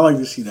yeah, I like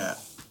to see that.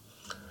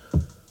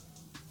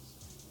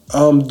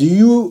 Do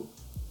you,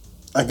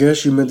 I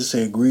guess you meant to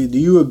say agree. Do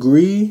you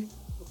agree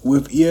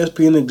with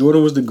ESPN that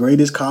Jordan was the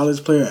greatest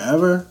college player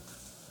ever?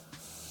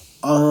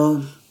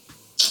 I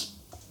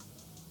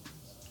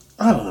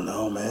don't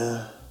know,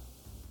 man.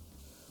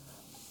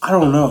 I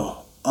don't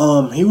know.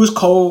 He was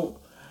cold.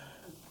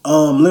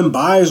 Len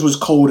Bias was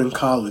cold in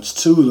college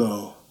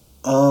too,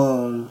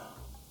 though.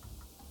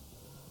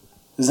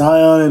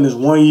 Zion in his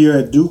 1 year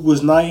at Duke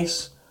was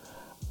nice.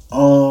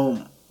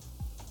 I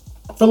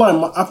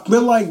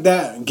feel like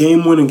that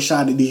game-winning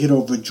shot that he hit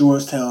over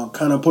Georgetown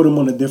kind of put him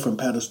on a different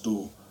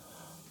pedestal.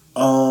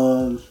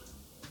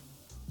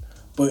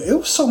 But it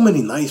was so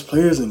many nice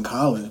players in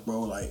college,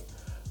 bro. Like,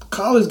 the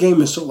college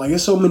game is so, like,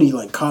 it's so many,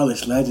 like,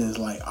 college legends,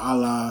 like, a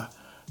la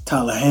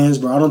Tyler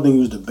Hansbrough. I don't think he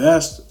was the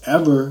best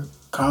ever,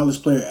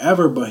 college player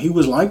ever, but he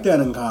was like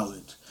that in college.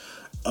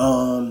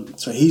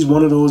 So he's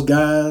one of those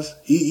guys.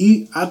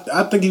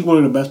 I think he's one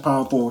of the best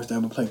power forwards to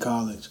ever play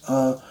college.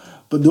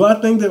 But do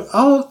I think that,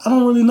 I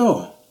don't really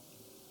know.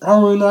 I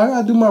don't really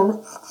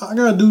know. I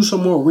gotta do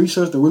some more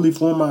research to really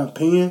form my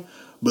opinion.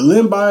 But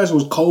Len Bias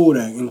was cold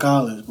in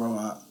college,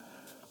 bro.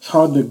 It's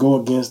hard to go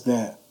against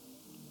that.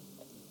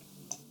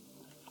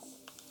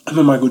 I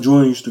know Michael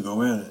Jordan used to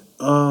go at it.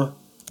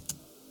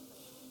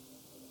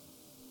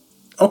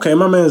 Okay,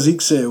 my man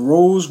Zeke said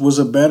Rose was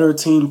a better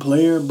team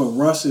player, but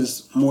Russ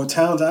is more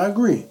talented. I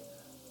agree.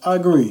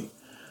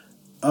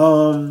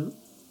 Jalen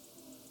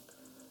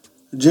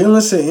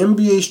said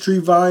NBA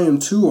Street Volume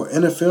 2 or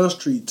NFL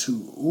Street 2.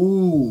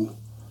 Ooh.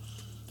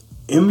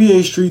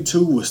 NBA Street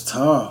 2 was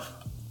tough.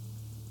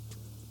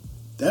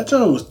 That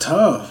joint was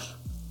tough.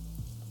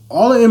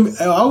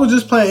 I was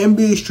just playing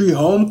NBA Street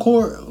Home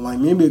Court like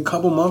maybe a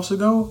couple months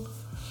ago.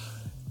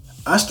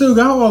 I still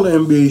got all the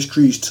NBA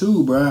Streets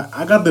too, bro.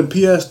 I got the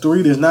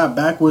PS3 that's not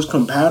backwards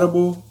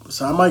compatible,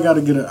 so I might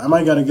gotta get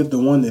the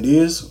one that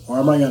is, or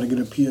I might gotta get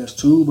a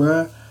PS2,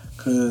 bro.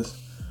 Cause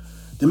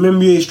them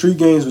NBA Street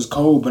games was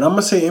cold, but I'm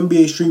gonna say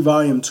NBA Street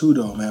Volume 2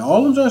 though, man.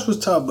 All them joints was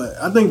tough, but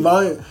I think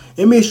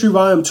NBA Street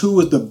Volume 2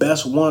 was the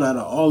best one out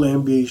of all the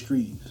NBA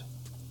Streets.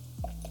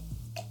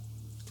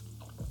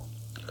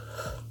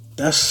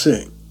 That's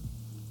sick.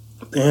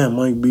 Damn,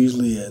 Mike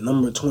Beasley at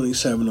number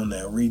 27 on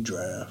that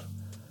redraft.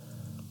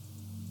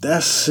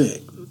 That's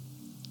sick.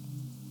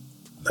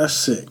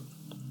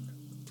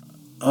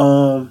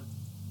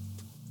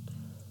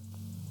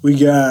 We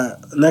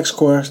got next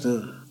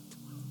question.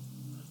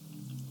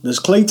 Does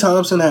Klay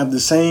Thompson have the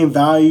same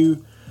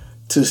value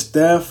to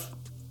Steph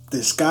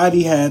that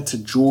Scottie had to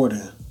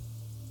Jordan?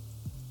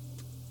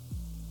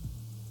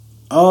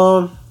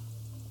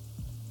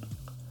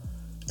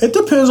 It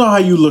depends on how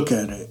you look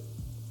at it.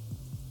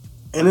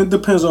 And it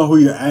depends on who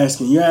you're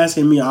asking. You're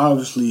asking me,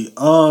 obviously.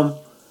 I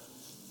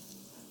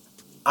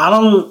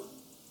don't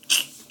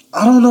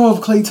know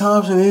if Klay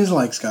Thompson is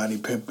like Scottie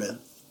Pippen.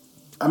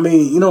 I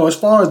mean, as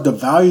far as the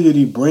value that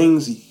he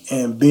brings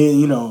and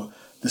being,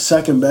 the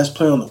second best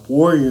player on the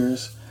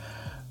Warriors,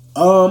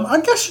 I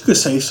guess you could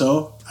say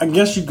so. I'm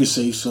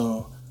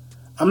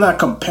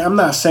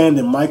not saying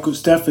that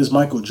Steph is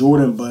Michael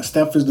Jordan, but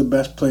Steph is the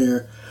best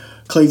player.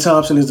 Klay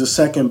Thompson is the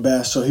second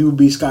best, so he would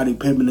be Scottie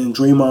Pippen, and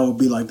Draymond would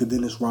be like the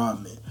Dennis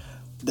Rodman.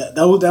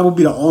 That would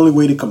be the only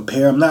way to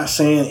compare. I'm not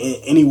saying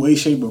in any way,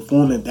 shape, or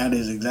form that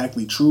is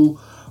exactly true,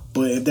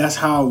 but if that's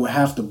how I would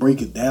have to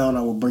break it down,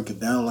 I would break it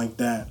down like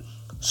that.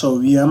 So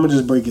yeah, I'm gonna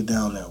just break it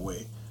down that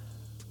way.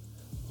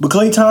 But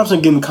Klay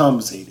Thompson getting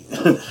compensated,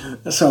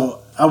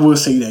 so I will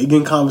say that he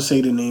getting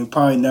compensated, and he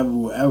probably never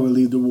will ever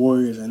leave the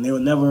Warriors, and they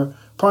will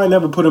probably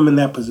never put him in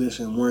that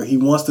position where he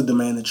wants to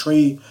demand a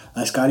trade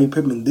like Scottie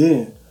Pippen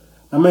did.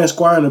 My man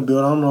Squire in the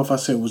build. I don't know if I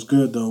said what's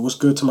good though. What's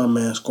good to my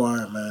man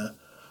Squire, man.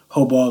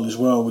 Hope all is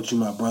well with you,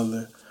 my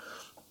brother.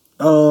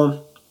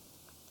 Oh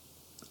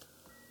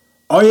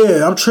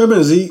yeah, I'm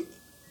tripping, Zeke.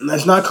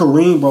 That's not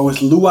Kareem, bro.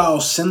 It's Luau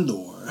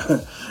Sindor.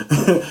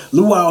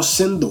 Luau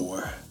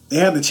Sindor. They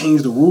had to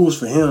change the rules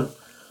for him.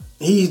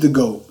 He's the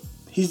GOAT.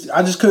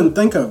 I just couldn't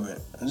think of it.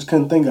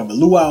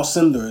 Luau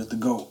Sindor is the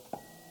GOAT.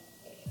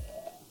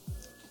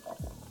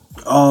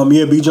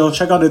 Yeah, B. Jones,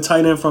 check out the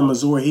tight end from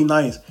Missouri. He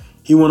nice.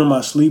 He one of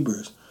my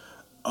sleepers.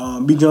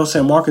 B. Jones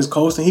said Marcus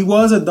Colston. He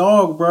was a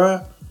dog,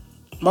 bruh.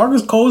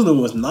 Marcus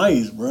Colston was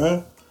nice,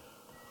 bruh.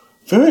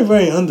 Very,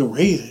 very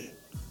underrated.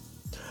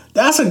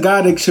 That's a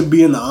guy that should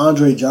be in the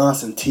Andre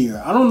Johnson tier.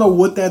 I don't know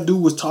what that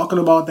dude was talking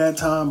about that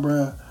time,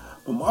 bruh.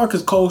 But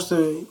Marcus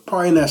Colston,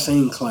 probably in that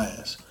same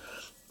class.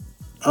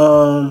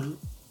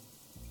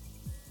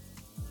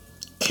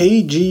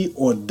 KG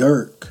or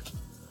Dirk?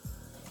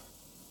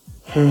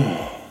 I'm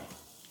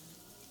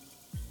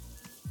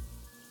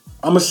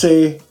gonna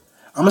say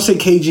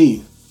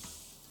KG.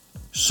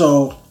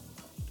 So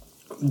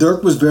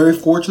Dirk was very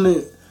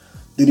fortunate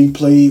that he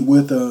played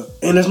with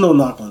and there's no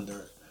knock on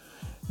Dirk.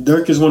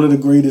 Dirk is one of the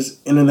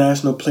greatest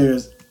international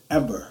players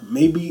ever.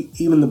 Maybe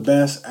even the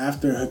best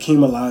after Hakeem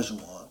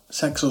Olajuwon.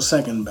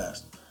 Second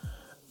best.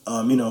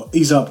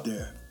 He's up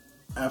there.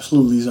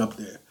 Absolutely, he's up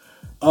there.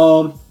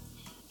 But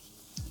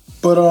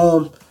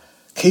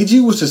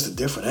KG was just a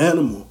different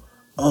animal.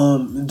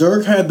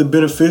 Dirk had the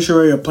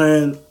beneficiary of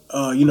playing,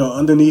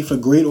 underneath a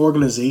great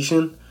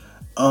organization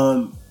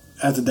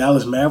as the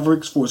Dallas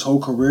Mavericks for his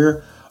whole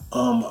career.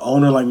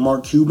 Owner like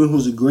Mark Cuban,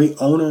 who's a great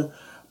owner.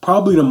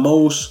 Probably the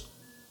most...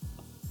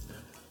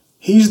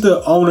 He's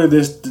the owner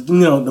that's,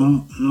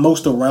 the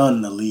most around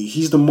in the league.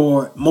 He's the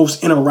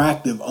most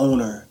interactive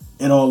owner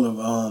in all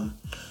of,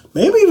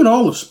 maybe even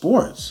all of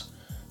sports.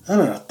 I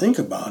don't know, think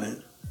about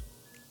it.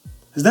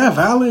 Is that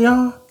valid,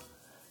 y'all?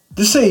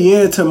 Just say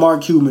yeah to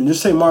Mark Cuban.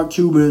 Just say Mark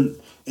Cuban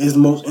is the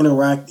most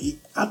interactive.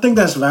 I think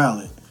that's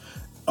valid.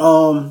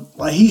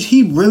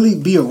 He really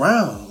be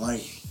around.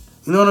 Like,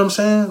 you know what I'm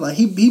saying? Like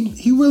he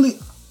really,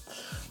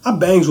 I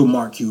bangs with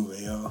Mark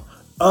Cuban, yo.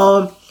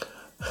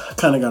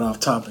 Kind of got off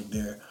topic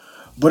there,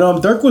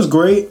 but Dirk was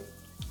great.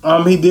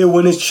 He did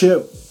win his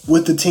chip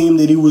with the team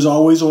that he was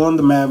always on,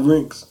 the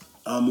Mavericks.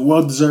 A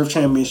well-deserved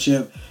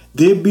championship.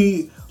 Did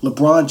beat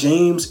LeBron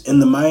James in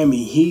the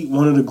Miami Heat,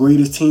 one of the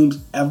greatest teams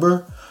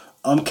ever.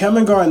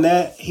 Kevin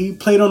Garnett, he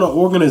played on an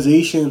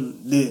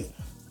organization that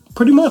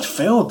pretty much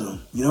failed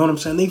him. You know what I'm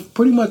saying? They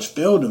pretty much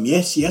failed him.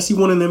 Yes, he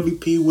won an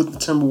MVP with the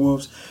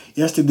Timberwolves.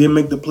 Yes, they did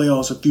make the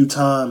playoffs a few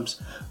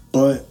times.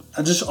 But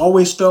I just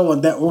always felt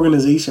like that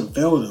organization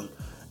failed him.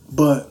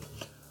 But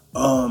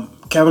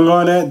Kevin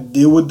Garnett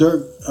did with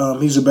Dirk.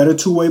 He's a better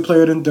two-way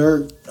player than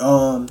Dirk.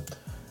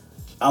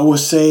 I would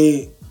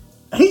say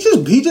he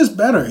just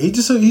better. He's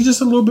just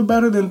a little bit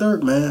better than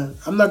Dirk, man.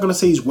 I'm not gonna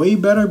say he's way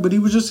better, but he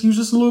was just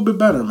a little bit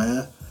better,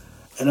 man.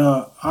 And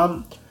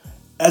I'm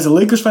as a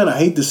Lakers fan, I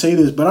hate to say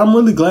this, but I'm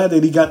really glad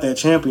that he got that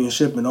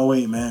championship in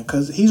 '08, man,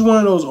 because he's one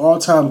of those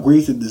all-time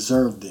greats that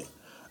deserved it.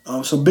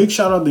 So big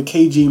shout out to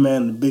KG,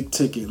 man, the big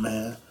ticket,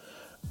 man.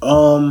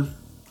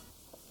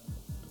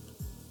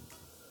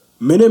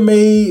 Minute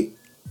Maid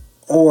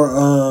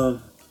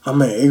or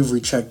Avery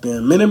checked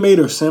in. Minute Maid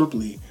or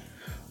Simply.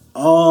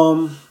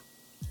 Well,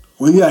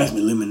 you asked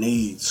me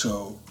lemonade,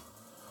 so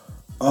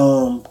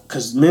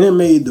because Minute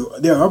Maid,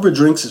 their other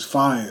drinks is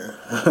fire.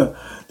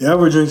 Their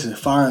other drinks is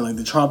fire, like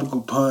the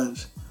tropical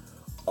punch.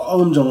 All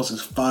them Jones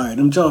is fire.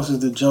 Them Jones is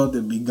the junk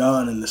that be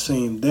gone in the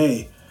same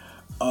day.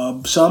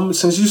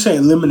 Since you say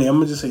lemonade, I'm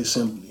gonna just say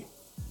Simply.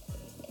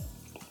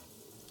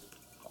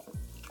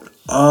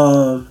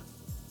 Yeah,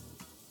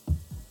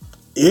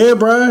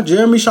 bruh.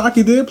 Jeremy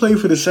Shockey did play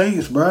for the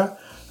Saints, bruh.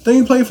 I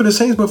think he played for the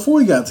Saints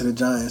before he got to the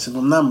Giants, if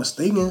I'm not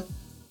mistaken.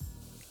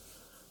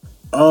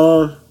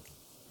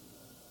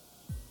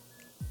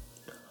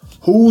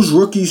 Whose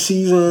rookie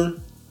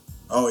season?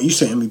 Oh, you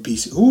say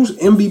MVP. Whose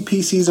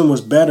MVP season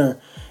was better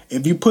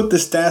if you put the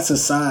stats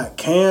aside,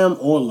 Cam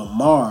or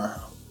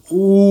Lamar?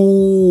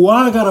 Ooh,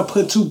 why I gotta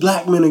put two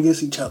black men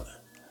against each other?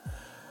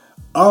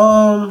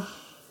 I'm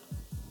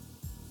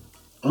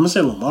gonna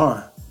say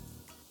Lamar.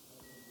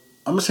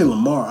 I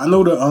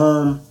know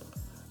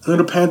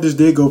the Panthers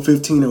did go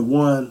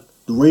 15-1.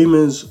 The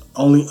Ravens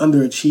only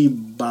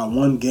underachieved by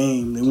one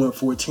game. They went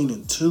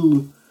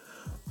 14-2.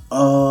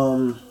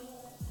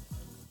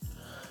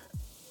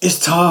 It's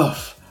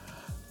tough.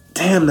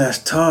 Damn, that's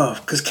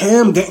tough. Because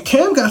Cam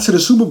got to the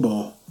Super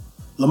Bowl.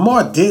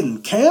 Lamar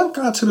didn't. Cam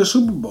got to the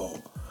Super Bowl.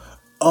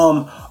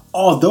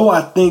 Although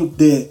I think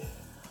that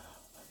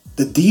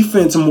the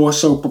defense more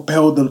so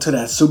propelled them to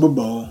that Super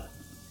Bowl.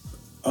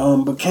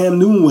 But Cam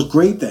Newton was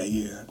great that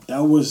year.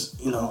 That was,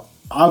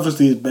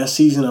 obviously his best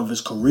season of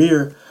his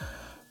career.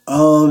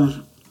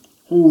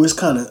 It's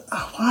kind of,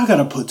 why I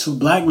gotta put two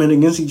black men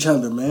against each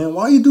other, man?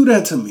 Why you do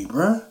that to me,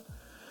 bruh?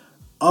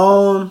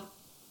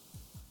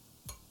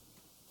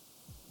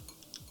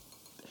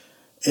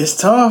 It's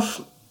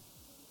tough.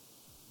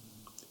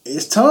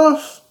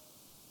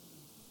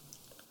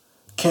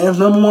 Cam's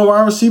number one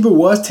wide receiver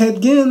was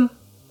Ted Ginn.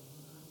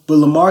 But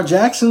Lamar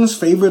Jackson's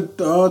favorite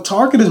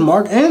target is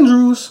Mark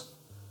Andrews.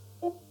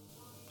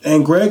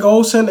 And Greg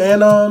Olsen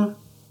and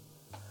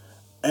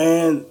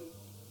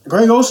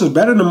Greg Olsen's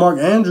better than Mark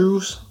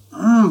Andrews.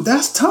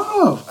 That's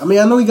tough. I mean,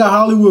 I know he got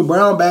Hollywood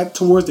Brown back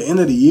towards the end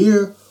of the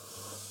year.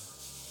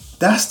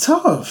 That's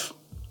tough.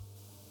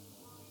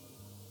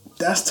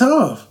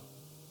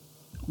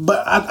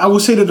 But I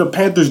would say that the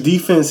Panthers'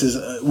 defense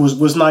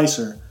was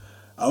nicer.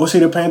 I would say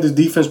the Panthers'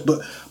 defense,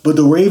 but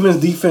the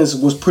Ravens' defense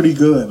was pretty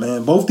good,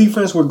 man. Both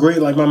defense were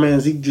great, like my man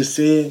Zeke just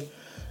said.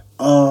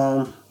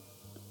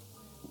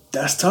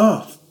 That's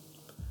tough.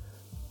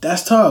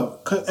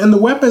 And the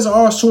weapons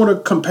are sort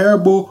of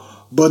comparable,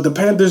 but the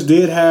Panthers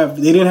didn't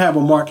have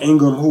a Mark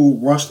Ingram who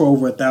rushed for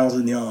over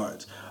 1,000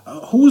 yards.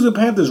 Who was the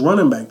Panthers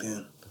running back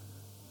then?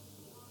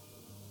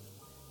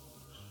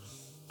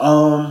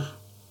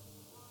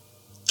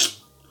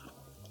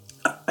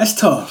 That's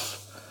tough.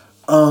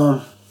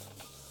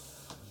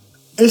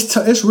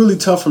 It's really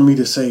tough for me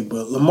to say,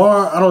 but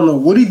Lamar, I don't know.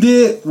 What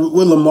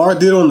Lamar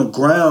did on the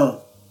ground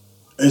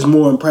is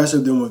more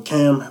impressive than what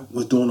Cam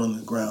was doing on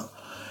the ground.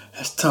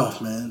 That's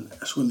tough, man.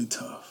 That's really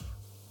tough.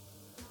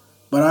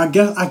 But I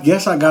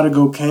guess I gotta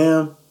go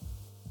Cam.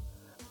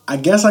 I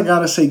guess I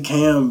gotta say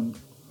Cam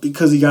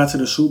because he got to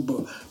the Super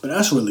Bowl. But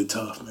that's really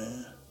tough,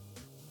 man.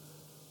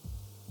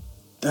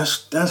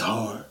 That's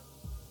hard.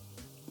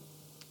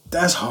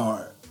 That's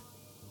hard.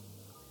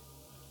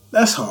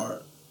 That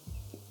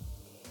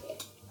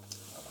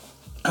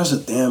was a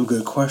damn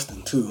good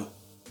question, too.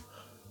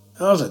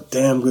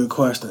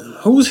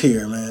 Who's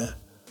here, man?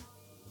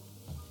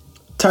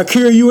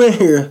 Takir, you in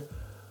here?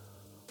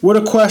 Where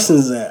the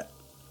questions at?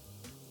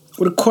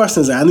 I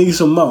need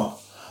some more.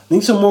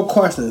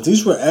 Questions.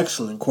 These were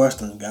excellent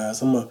questions,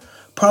 guys. I'm gonna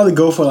probably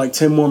go for like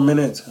 10 more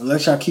minutes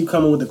unless y'all keep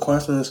coming with the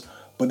questions.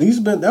 But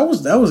that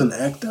was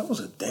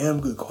a damn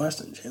good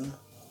question, Jalen.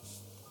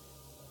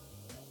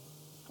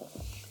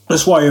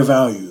 That's why you're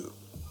valued.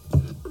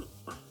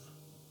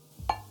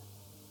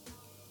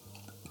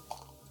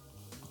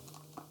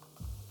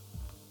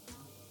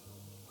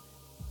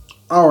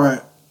 All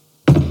right.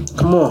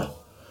 Come on.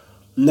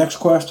 Next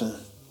question.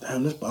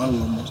 Damn, this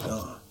bottle almost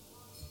done.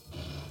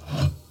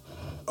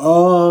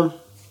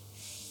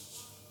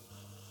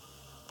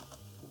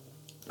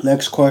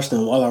 Next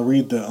question while I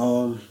read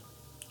the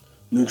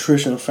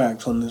nutrition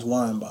facts on this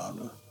wine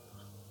bottle.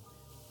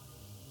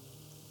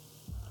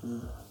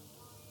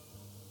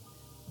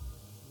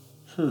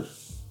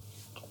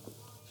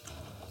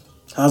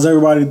 How's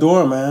everybody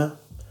doing, man?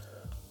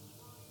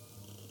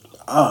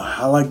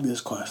 I like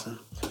this question.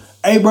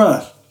 Hey,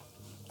 bruh,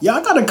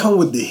 y'all gotta come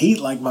with the heat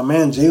like my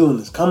man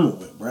Jalen is coming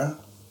with, bruh.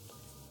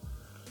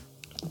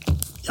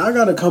 Y'all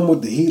gotta come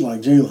with the heat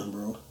like Jalen,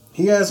 bro.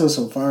 He asking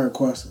some fire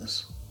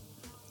questions.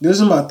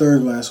 This is my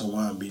third glass of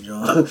wine, B.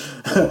 John.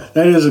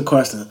 That is a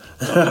question.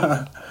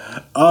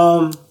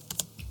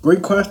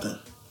 Great question.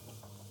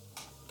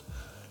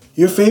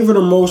 Your favorite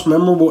or most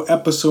memorable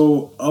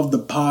episode of the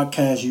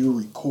podcast you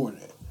recorded?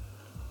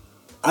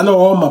 I know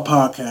all my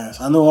podcasts.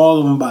 I know all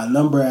of them by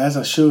number, as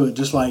I should,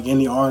 just like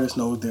any artist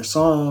knows their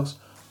songs,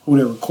 who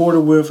they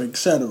recorded with,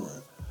 etc.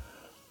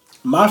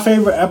 My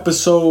favorite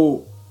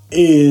episode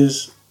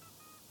is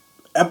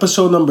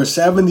episode number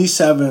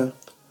 77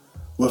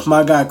 with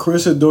my guy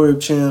Chris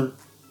Adoyebchan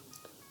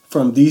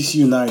from DC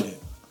United.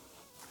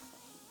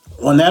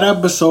 On that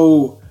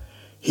episode,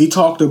 he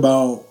talked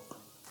about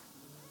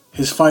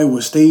his fight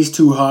with stage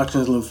 2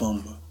 Hodgkin's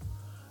lymphoma.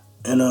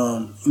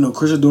 And,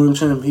 Chris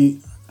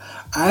Adoyebchan,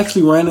 I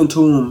actually ran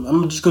into him.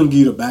 I'm just going to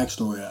give you the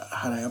backstory of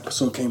how that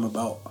episode came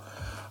about.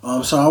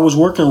 So I was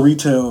working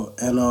retail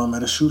and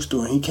at a shoe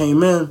store. And he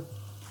came in.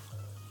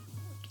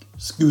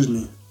 Excuse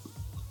me.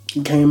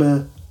 He came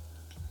in.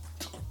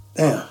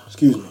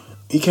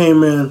 He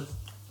came in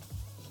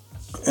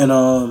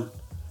and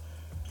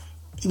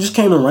he just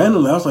came in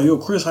randomly. I was like, yo,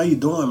 Chris, how you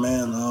doing,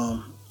 man?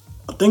 I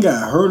think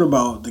I heard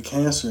about the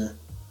cancer.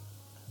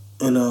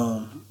 And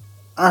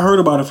I heard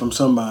about it from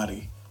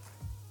somebody.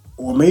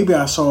 Or maybe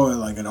I saw it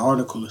like an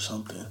article or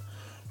something.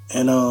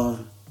 And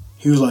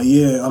he was like,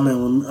 yeah, I'm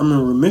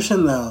in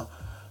remission now.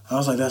 I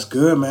was like, that's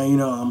good, man. You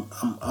know,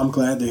 I'm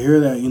glad to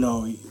hear that. You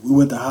know, we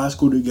went to high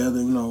school together.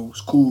 You know, it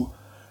was cool.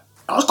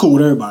 I was cool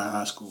with everybody in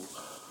high school.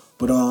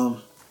 But,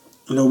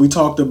 we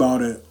talked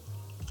about it.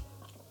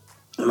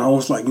 And I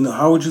was like,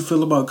 how would you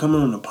feel about coming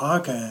on the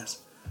podcast?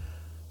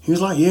 He was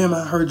like, yeah,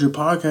 man, I heard your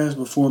podcast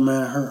before,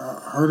 man. I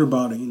heard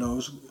about it. You know,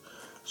 it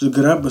was a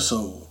good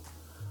episode.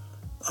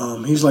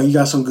 He's like, you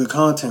got some good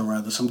content,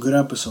 rather, some good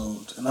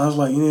episodes. And I was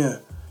like, yeah,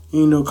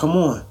 come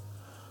on.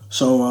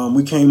 So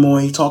we came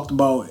on. He talked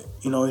about,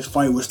 his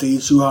fight with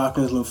stage 2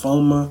 Hodgkin's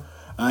lymphoma.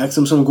 I asked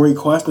him some great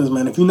questions,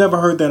 man. If you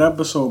never heard that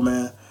episode,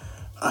 man,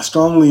 I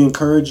strongly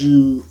encourage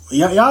you.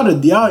 Y'all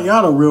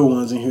the real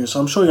ones in here, so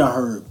I'm sure y'all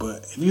heard.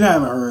 But if you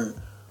haven't heard,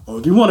 or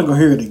if you want to go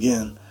hear it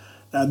again,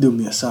 that'll do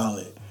me a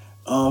solid.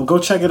 Go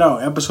check it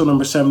out. Episode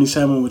number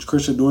 77 with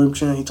Chris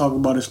Adoyebchan. He talked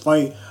about his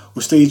fight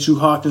with stage 2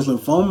 Hodgkin's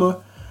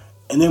lymphoma.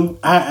 And then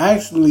I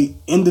actually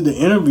ended the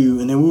interview,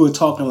 and then we were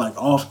talking like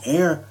off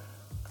air.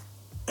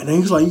 And then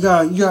he was like, "You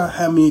gotta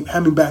have me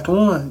back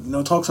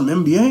on, talk some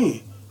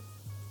NBA."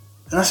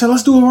 And I said,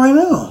 "Let's do it right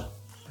now."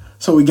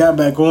 So we got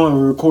back on,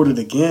 we recorded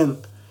again,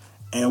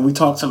 and we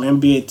talked some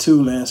NBA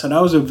too, man. So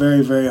that was a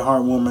very, very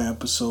heartwarming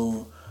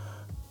episode.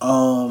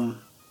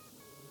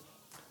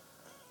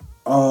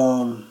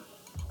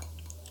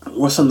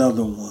 What's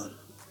another one?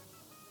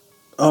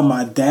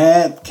 My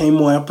dad came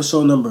on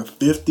episode number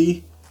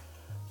 50.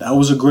 That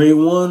was a great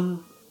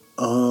one.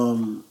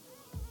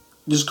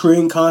 Just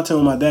creating content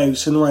with my dad. He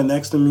was sitting right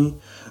next to me.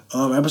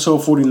 Episode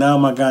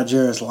 49, my guy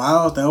Jairus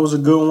Lyles. That was a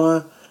good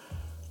one.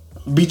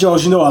 B.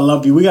 Jones, I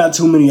love you. We got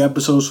too many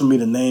episodes for me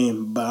to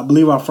name. But I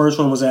believe our first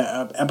one was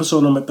at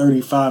episode number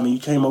 35. And you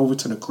came over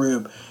to the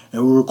crib.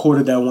 And we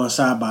recorded that one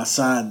side by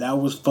side. That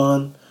was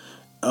fun.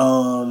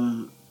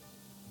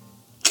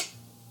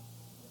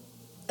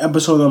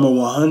 Episode number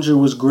 100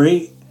 was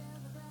great.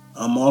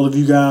 All of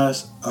you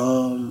guys...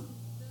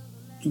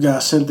 You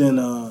guys sent in,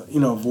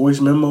 voice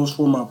memos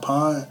for my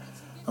pod.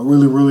 I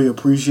really, really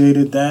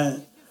appreciated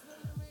that.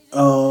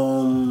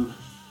 I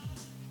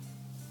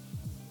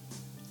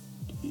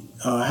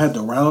had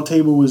the round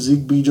table with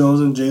Zeke, B.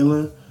 Jones, and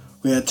Jalen.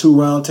 We had 2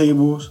 round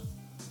tables.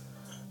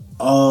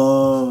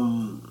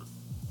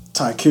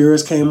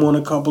 Tykeris came on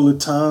a couple of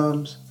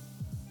times.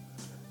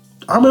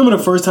 I remember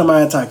the first time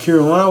I had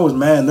Tykeris on, I was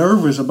mad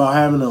nervous about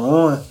having her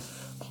on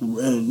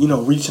and,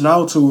 reaching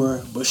out to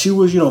her. But she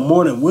was,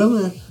 more than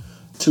willing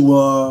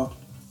to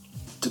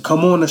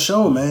come on the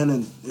show, man,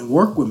 and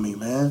work with me,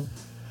 man.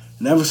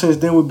 And ever since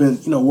then, we've been,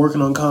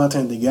 working on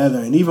content together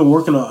and even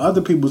working on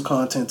other people's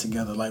content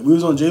together. Like, we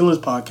was on Jalen's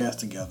podcast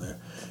together.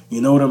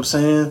 You know what I'm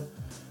saying?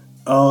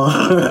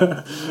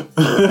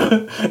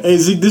 Hey,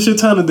 Zeke, this your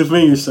time to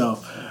defend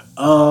yourself.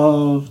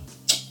 Of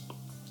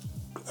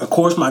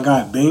course, my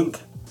guy, Bink.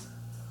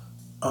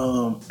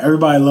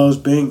 Everybody loves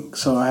Bink,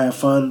 so I have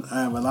fun.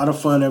 I have a lot of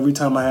fun every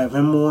time I have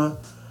him on.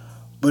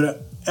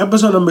 But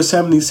episode number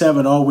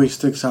 77 always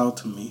sticks out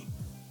to me.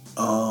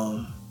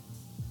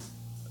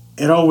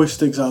 It always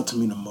sticks out to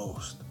me the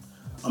most.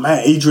 I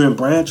had Adrian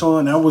Branch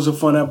on. That was a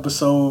fun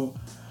episode.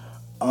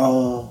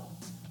 I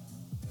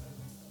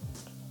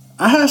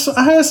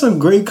had some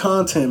great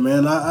content,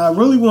 man. I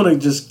really want to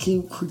just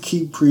keep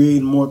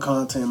creating more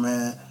content,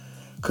 man,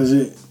 because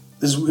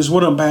it's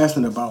what I'm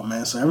passionate about,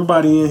 man. So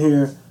everybody in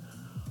here,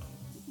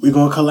 we're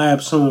gonna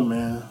collab soon,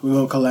 man. We're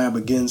gonna collab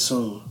again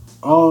soon.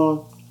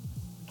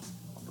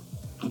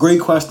 Great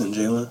question,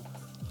 Jalen.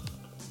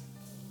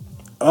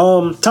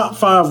 Top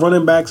 5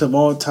 running backs of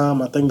all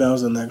time. I think that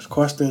was the next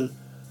question.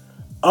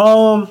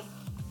 Order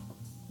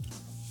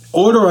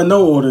or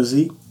no order,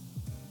 Zeke?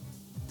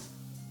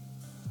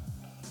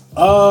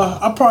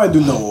 I'll probably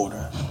do no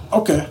order.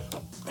 Okay,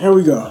 here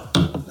we go.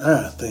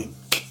 I think.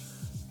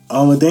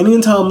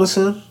 LaDainian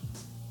Tomlinson,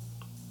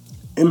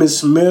 Emmitt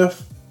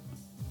Smith,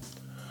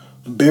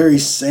 Barry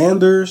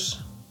Sanders.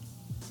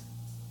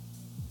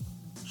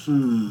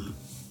 I'm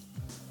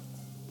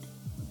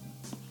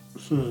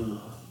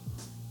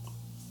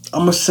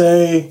gonna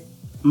say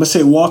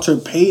Walter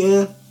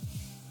Payton,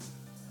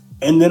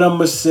 and then I'm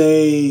gonna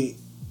say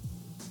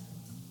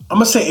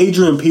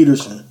Adrian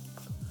Peterson.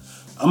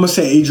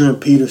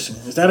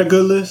 Is that a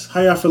good list?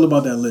 How y'all feel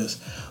about that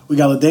list? We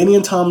got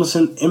LaDainian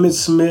Tomlinson, Emmitt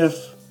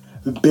Smith,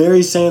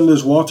 Barry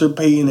Sanders, Walter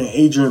Payton, and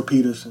Adrian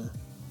Peterson.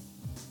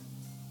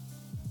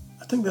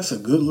 I think that's a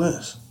good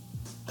list.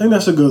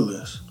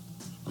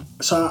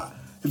 So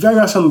if y'all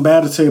got something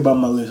bad to say about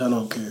my list, I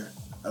don't care.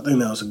 I think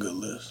that was a good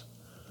list.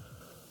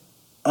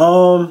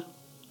 Jalen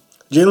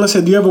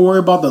said, do you ever worry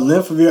about the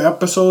length of your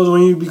episodes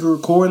when you be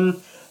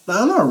recording?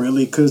 Nah, not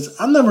really, because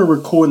I never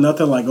record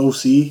nothing like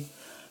OC.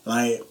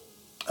 Like,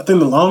 I think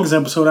the longest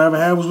episode I ever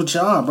had was with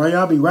y'all, bro.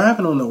 Y'all be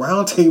rapping on the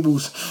round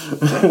tables.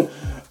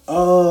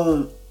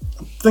 I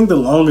think the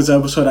longest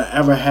episode I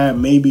ever had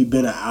maybe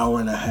been an hour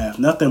and a half.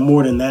 Nothing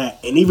more than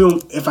that. And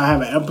even if I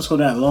have an episode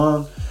that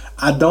long,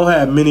 I don't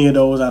have many of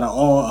those out of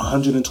all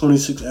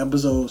 126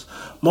 episodes.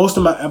 Most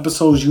of my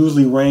episodes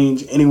usually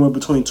range anywhere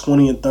between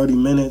 20 and 30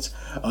 minutes.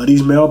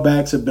 These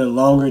mailbags have been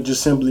longer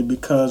just simply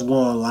because we're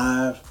on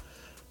live.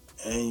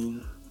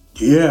 And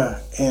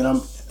yeah,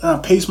 and I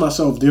pace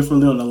myself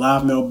differently on the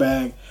live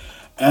mailbag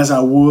as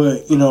I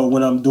would,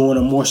 when I'm doing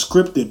a more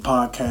scripted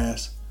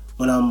podcast,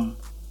 when I'm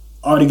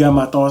already got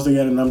my thoughts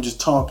together and I'm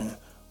just talking.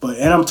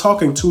 And I'm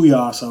talking to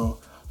y'all, so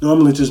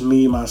normally just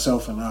me,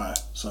 myself, and I.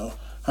 So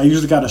I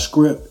usually got a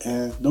script,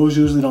 and those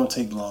usually don't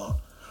take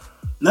long.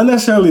 Not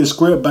necessarily a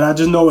script, but I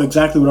just know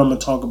exactly what I'm going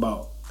to talk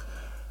about.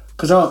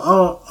 Because I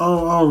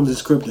don't really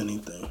script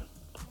anything.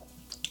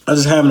 I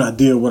just have an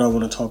idea of what I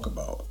want to talk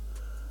about.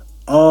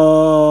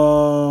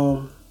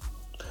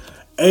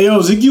 Hey,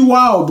 yo, Zeke, you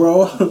wild,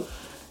 bro.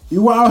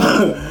 You wild.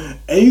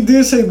 And you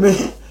did say,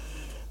 man,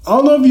 I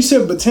don't know if you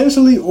said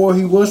potentially or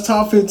he was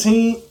top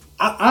 15.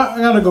 I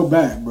got to go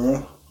back,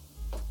 bro.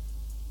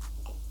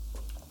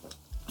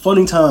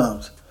 Funny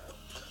times.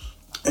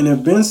 And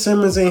if Ben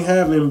Simmons ain't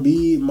have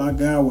Embiid, my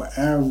guy would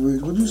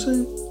average, what'd you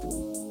say?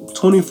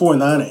 24,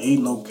 9, and 8,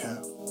 no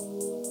cap.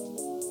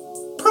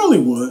 Probably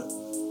would.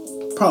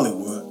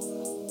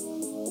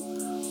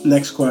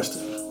 Next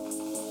question.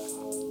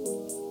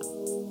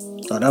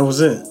 Oh, that was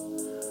it.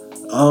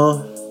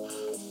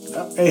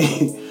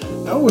 Hey,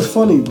 that was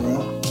funny, bro.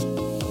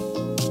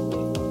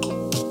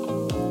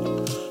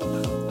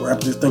 Wrap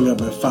this thing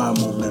up in 5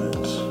 more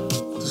minutes.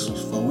 This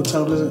was fun. What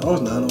time is it? Oh,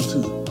 it's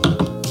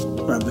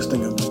 9:02. Wrap this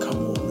thing up in a couple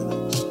more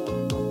minutes.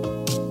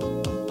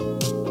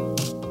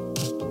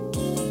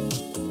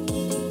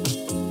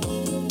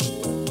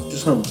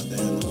 Just heard my dad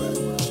in the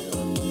background.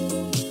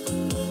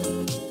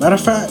 Matter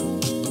of fact,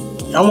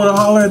 y'all want to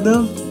holler at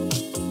them?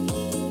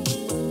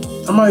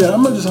 I'm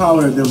gonna just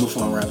holler at them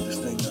before I wrap this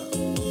thing up.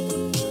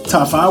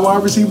 Top 5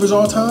 wide receivers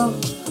all time?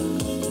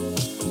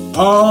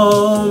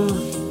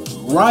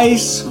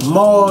 Rice,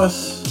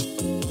 Moss,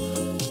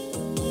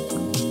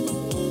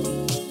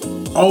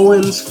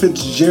 Owens,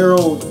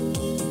 Fitzgerald,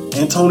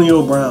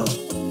 Antonio Brown.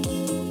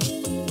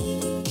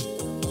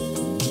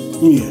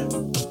 Yeah.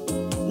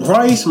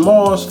 Rice,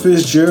 Moss,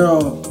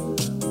 Fitzgerald,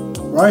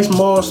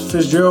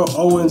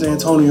 Owens,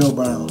 Antonio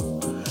Brown.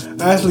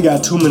 I actually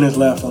got 2 minutes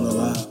left on the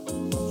live.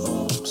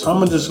 So I'm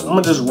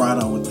gonna just ride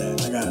on with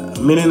that. I got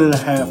a minute and a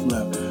half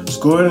left. Just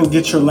go ahead and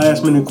get your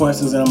last minute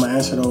questions and I'm gonna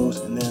answer those,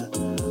 and then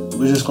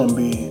we're just gonna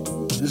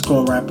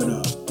wrap it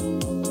up.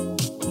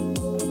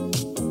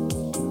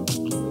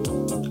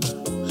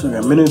 So I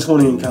got a minute and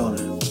 20 in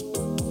calendar.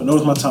 But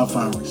those are my top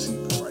 5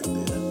 receivers right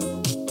there.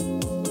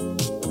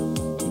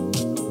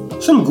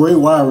 Some great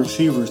wide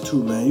receivers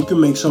too, man. You can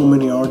make so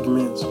many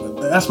arguments,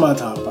 but that's my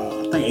top 5.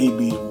 I think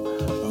AB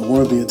are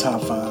worthy of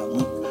top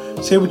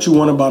 5. Say what you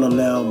want about him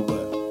now, but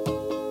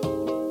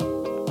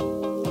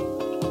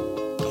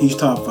he's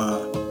top 5.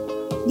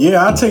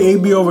 Yeah, I'd take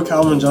AB over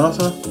Calvin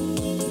Johnson.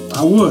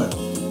 I would.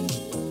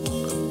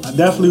 I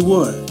definitely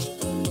would.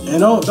 And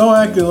don't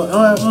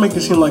make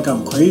it seem like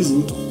I'm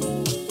crazy.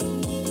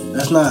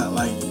 That's not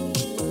like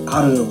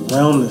out of the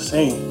realm to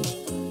say.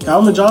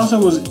 Calvin Johnson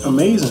was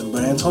amazing,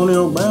 but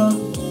Antonio Brown,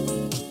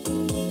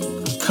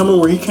 coming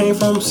where he came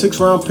from, 6th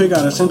round pick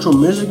out of Central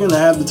Michigan, to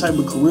have the type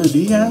of career that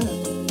he had,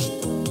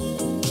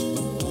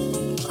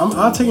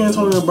 I'll take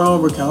Antonio Brown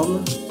over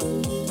Calvin.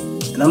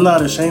 And I'm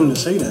not ashamed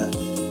to say that.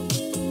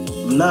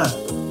 I'm not.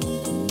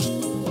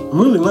 I'm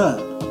really not.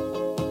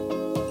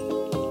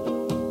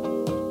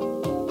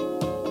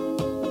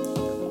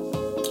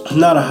 It's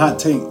not a hot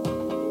take.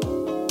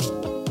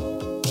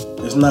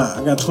 It's not.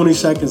 I got 20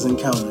 seconds and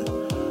counting.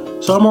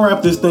 So I'm gonna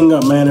wrap this thing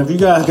up, man. If you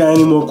guys got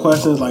any more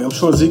questions, like I'm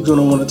sure Zeke's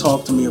gonna want to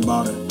talk to me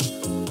about it,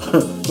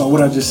 about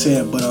what I just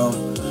said. But I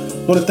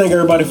want to thank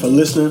everybody for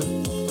listening.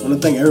 I want to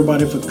thank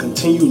everybody for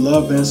continued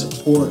love and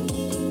support.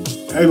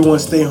 Everyone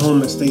stay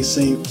home and stay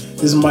safe.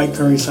 This is Mike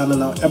Curry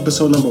signing out.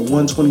 Episode number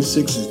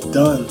 126 is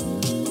done.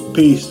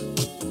 Peace.